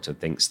Murray-Salter,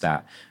 thinks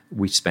that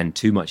we spend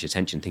too much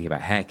attention thinking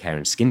about hair care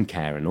and skin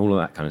care and all of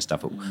that kind of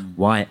stuff.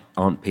 Why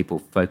aren't people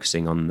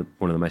focusing on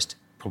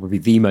probably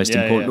the most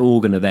important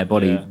organ of their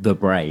body, the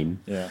brain?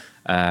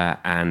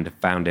 And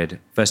founded,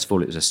 first of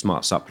all, it was a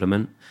smart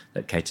supplement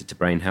that catered to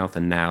brain health,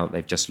 and now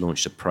they've just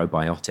launched a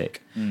probiotic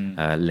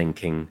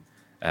linking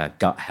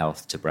gut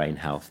health to brain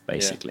health,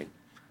 basically.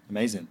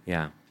 Amazing.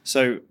 Yeah.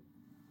 So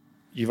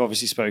you've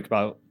obviously spoke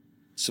about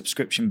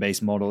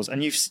subscription-based models,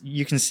 and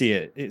you can see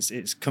it.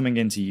 It's coming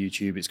into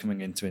YouTube, it's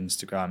coming into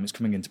Instagram, it's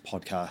coming into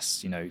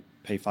podcasts.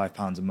 Pay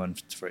 £5 a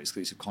month for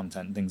exclusive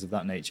content, things of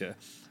that nature.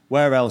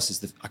 Where else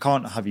is I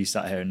can't have you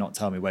sat here and not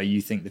tell me where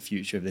you think the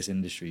future of this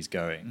industry is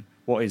going.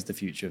 What is the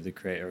future of the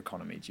creator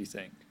economy, do you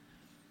think?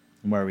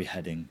 And where are we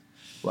heading?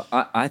 Well,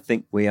 I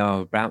think we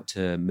are about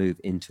to move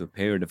into a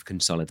period of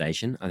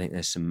consolidation. I think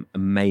there's some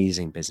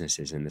amazing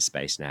businesses in the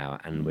space now,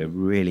 and we're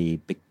really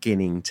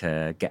beginning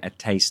to get a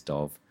taste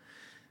of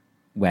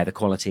where the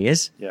quality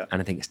is. Yeah.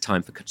 And I think it's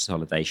time for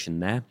consolidation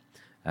there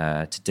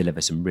to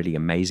deliver some really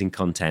amazing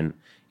content,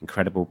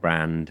 incredible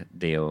brand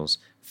deals,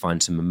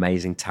 find some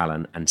amazing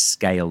talent and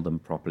scale them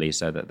properly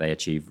so that they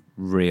achieve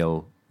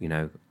real,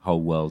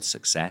 whole world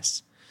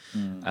success.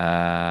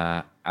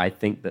 I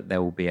think that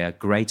there will be a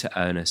greater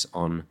onus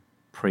on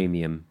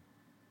premium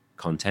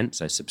content,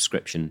 so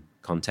subscription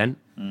content.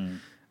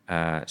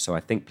 So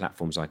I think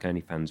platforms like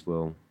OnlyFans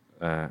will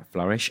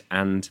flourish,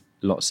 and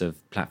lots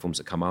of platforms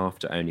that come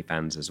after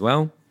OnlyFans as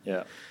well.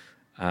 Yeah.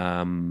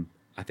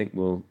 I think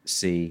we'll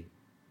see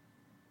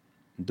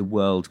the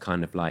world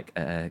kind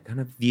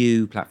of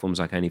view platforms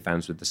like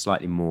OnlyFans with a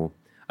slightly more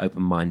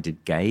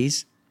open-minded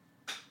gaze.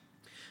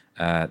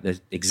 The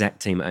exec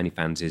team at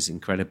OnlyFans is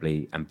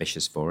incredibly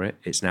ambitious for it.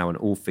 It's now an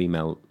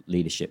all-female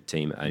leadership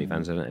team at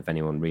OnlyFans. I don't know if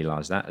anyone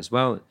realised that as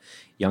well.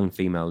 Young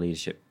female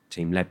leadership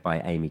team led by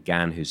Amy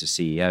Gann, who's the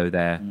CEO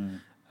there,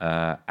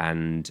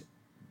 and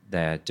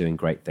they're doing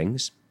great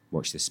things.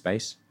 Watch this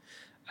space.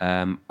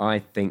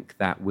 I think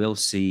that we'll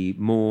see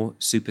more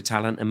super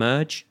talent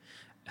emerge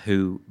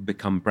who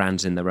become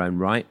brands in their own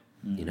right.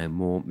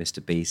 More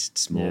Mr.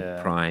 Beasts, more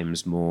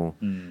Primes, more,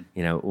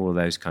 all of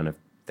those kind of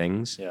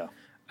things. Yeah.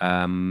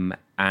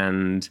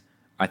 And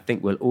I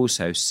think we'll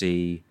also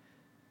see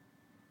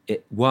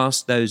it,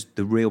 whilst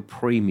the real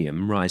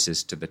premium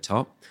rises to the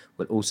top,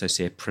 we'll also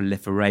see a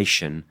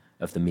proliferation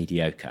of the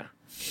mediocre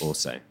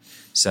also.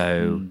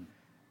 So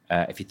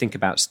if you think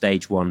about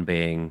stage one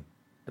being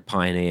the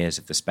pioneers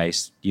of the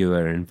space, you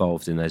were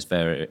involved in those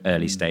very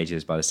early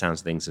stages by the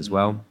sounds of things as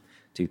well,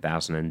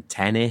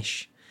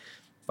 2010-ish.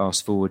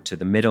 Fast forward to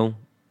the middle,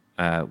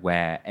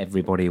 where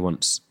everybody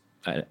wants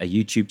a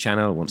YouTube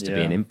channel, wants to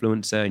be an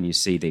influencer, and you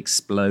see the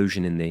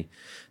explosion in the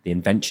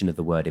invention of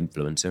the word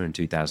influencer in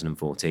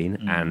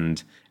 2014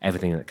 and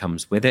everything that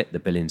comes with it, the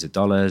billions of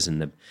dollars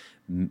and the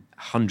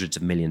hundreds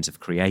of millions of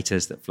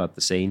creators that flood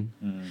the scene.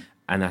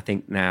 And I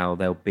think now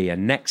there'll be a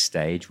next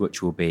stage,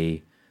 which will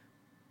be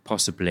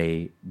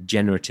possibly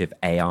generative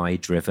AI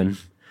driven.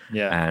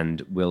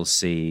 And we'll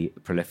see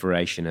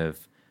proliferation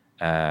of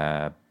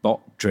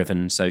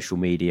bot-driven social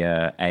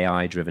media,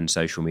 AI-driven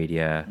social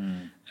media,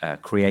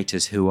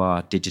 creators who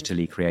are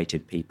digitally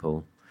created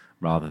people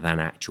rather than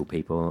actual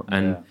people.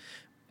 And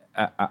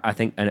I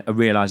think a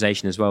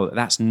realization as well that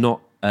that's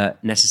not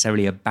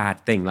necessarily a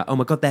bad thing. Like, oh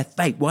my God, they're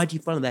fake. Why do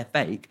you follow they're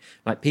fake?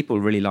 Like,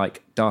 people really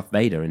like Darth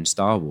Vader in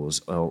Star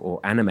Wars or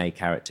anime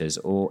characters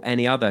or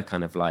any other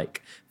kind of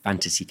like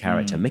fantasy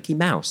character, Mickey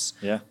Mouse,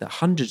 that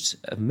hundreds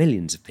of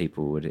millions of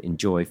people would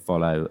enjoy,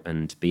 follow,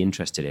 and be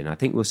interested in. I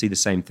think we'll see the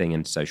same thing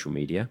in social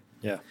media.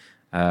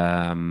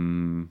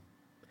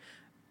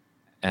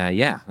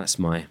 That's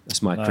my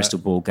crystal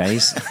ball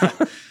gaze.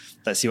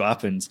 Let's see what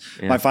happens.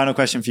 My final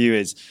question for you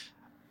is,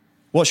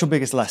 what's your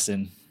biggest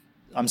lesson?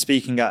 I'm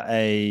speaking at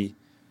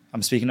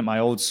my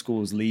old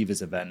school's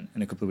leavers event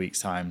in a couple of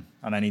weeks' time,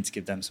 and I need to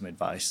give them some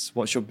advice.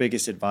 What's your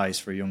biggest advice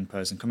for a young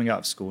person coming out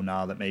of school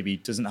now that maybe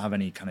doesn't have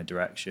any kind of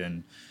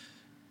direction?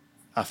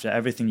 After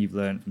everything you've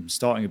learned from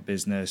starting a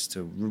business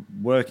to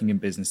working in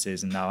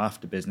businesses and now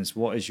after business,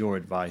 what is your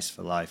advice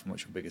for life, and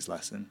what's your biggest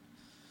lesson?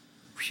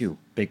 Phew.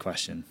 Big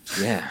question.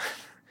 Yeah.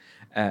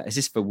 Is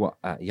this for what,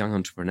 young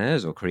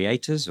entrepreneurs or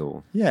creators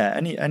or? Yeah,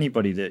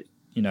 anybody that,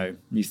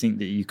 you think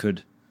that you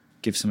could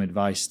give some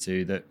advice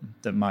to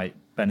that might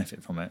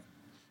benefit from it.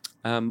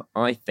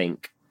 I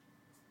think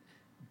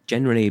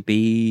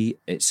generally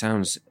it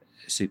sounds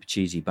super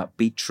cheesy, but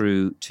be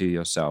true to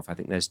yourself. I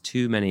think there's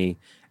too many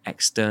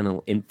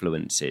external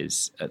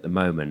influences at the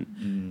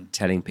moment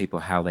telling people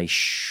how they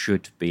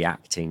should be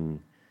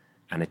acting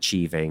and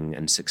achieving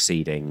and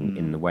succeeding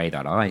in the way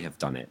that I have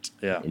done it,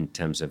 in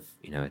terms of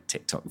a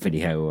TikTok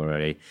video or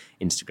a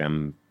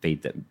Instagram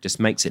feed that just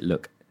makes it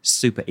look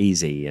super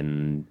easy.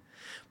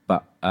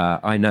 But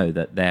I know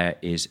that there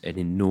is an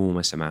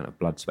enormous amount of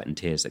blood, sweat and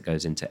tears that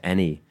goes into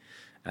any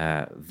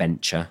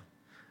venture,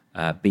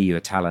 be you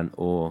a talent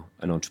or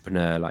an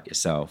entrepreneur like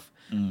yourself.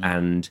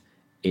 And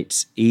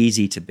it's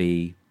easy to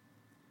be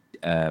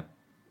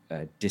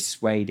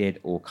dissuaded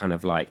or kind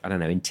of like,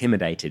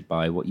 intimidated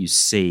by what you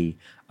see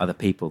other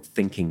people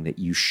thinking that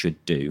you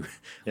should do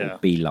or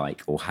be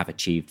like or have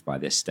achieved by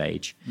this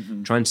stage.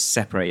 Try and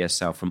separate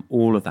yourself from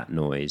all of that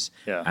noise.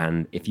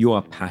 And if you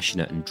are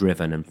passionate and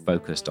driven and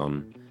focused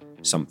on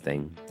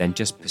something, then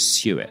just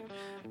pursue it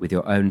with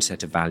your own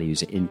set of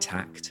values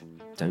intact.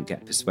 Don't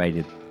get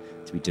persuaded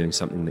to be doing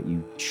something that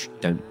you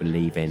don't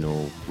believe in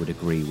or would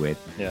agree with.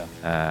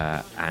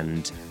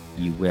 And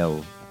you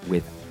will,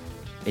 with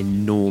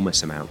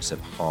enormous amounts of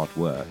hard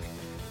work,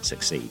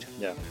 succeed.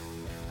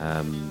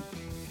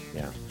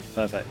 Yeah.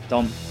 Perfect.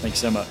 Dom, thank you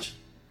so much.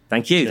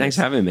 Thank you. Cheers. Thanks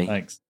for having me. Thanks.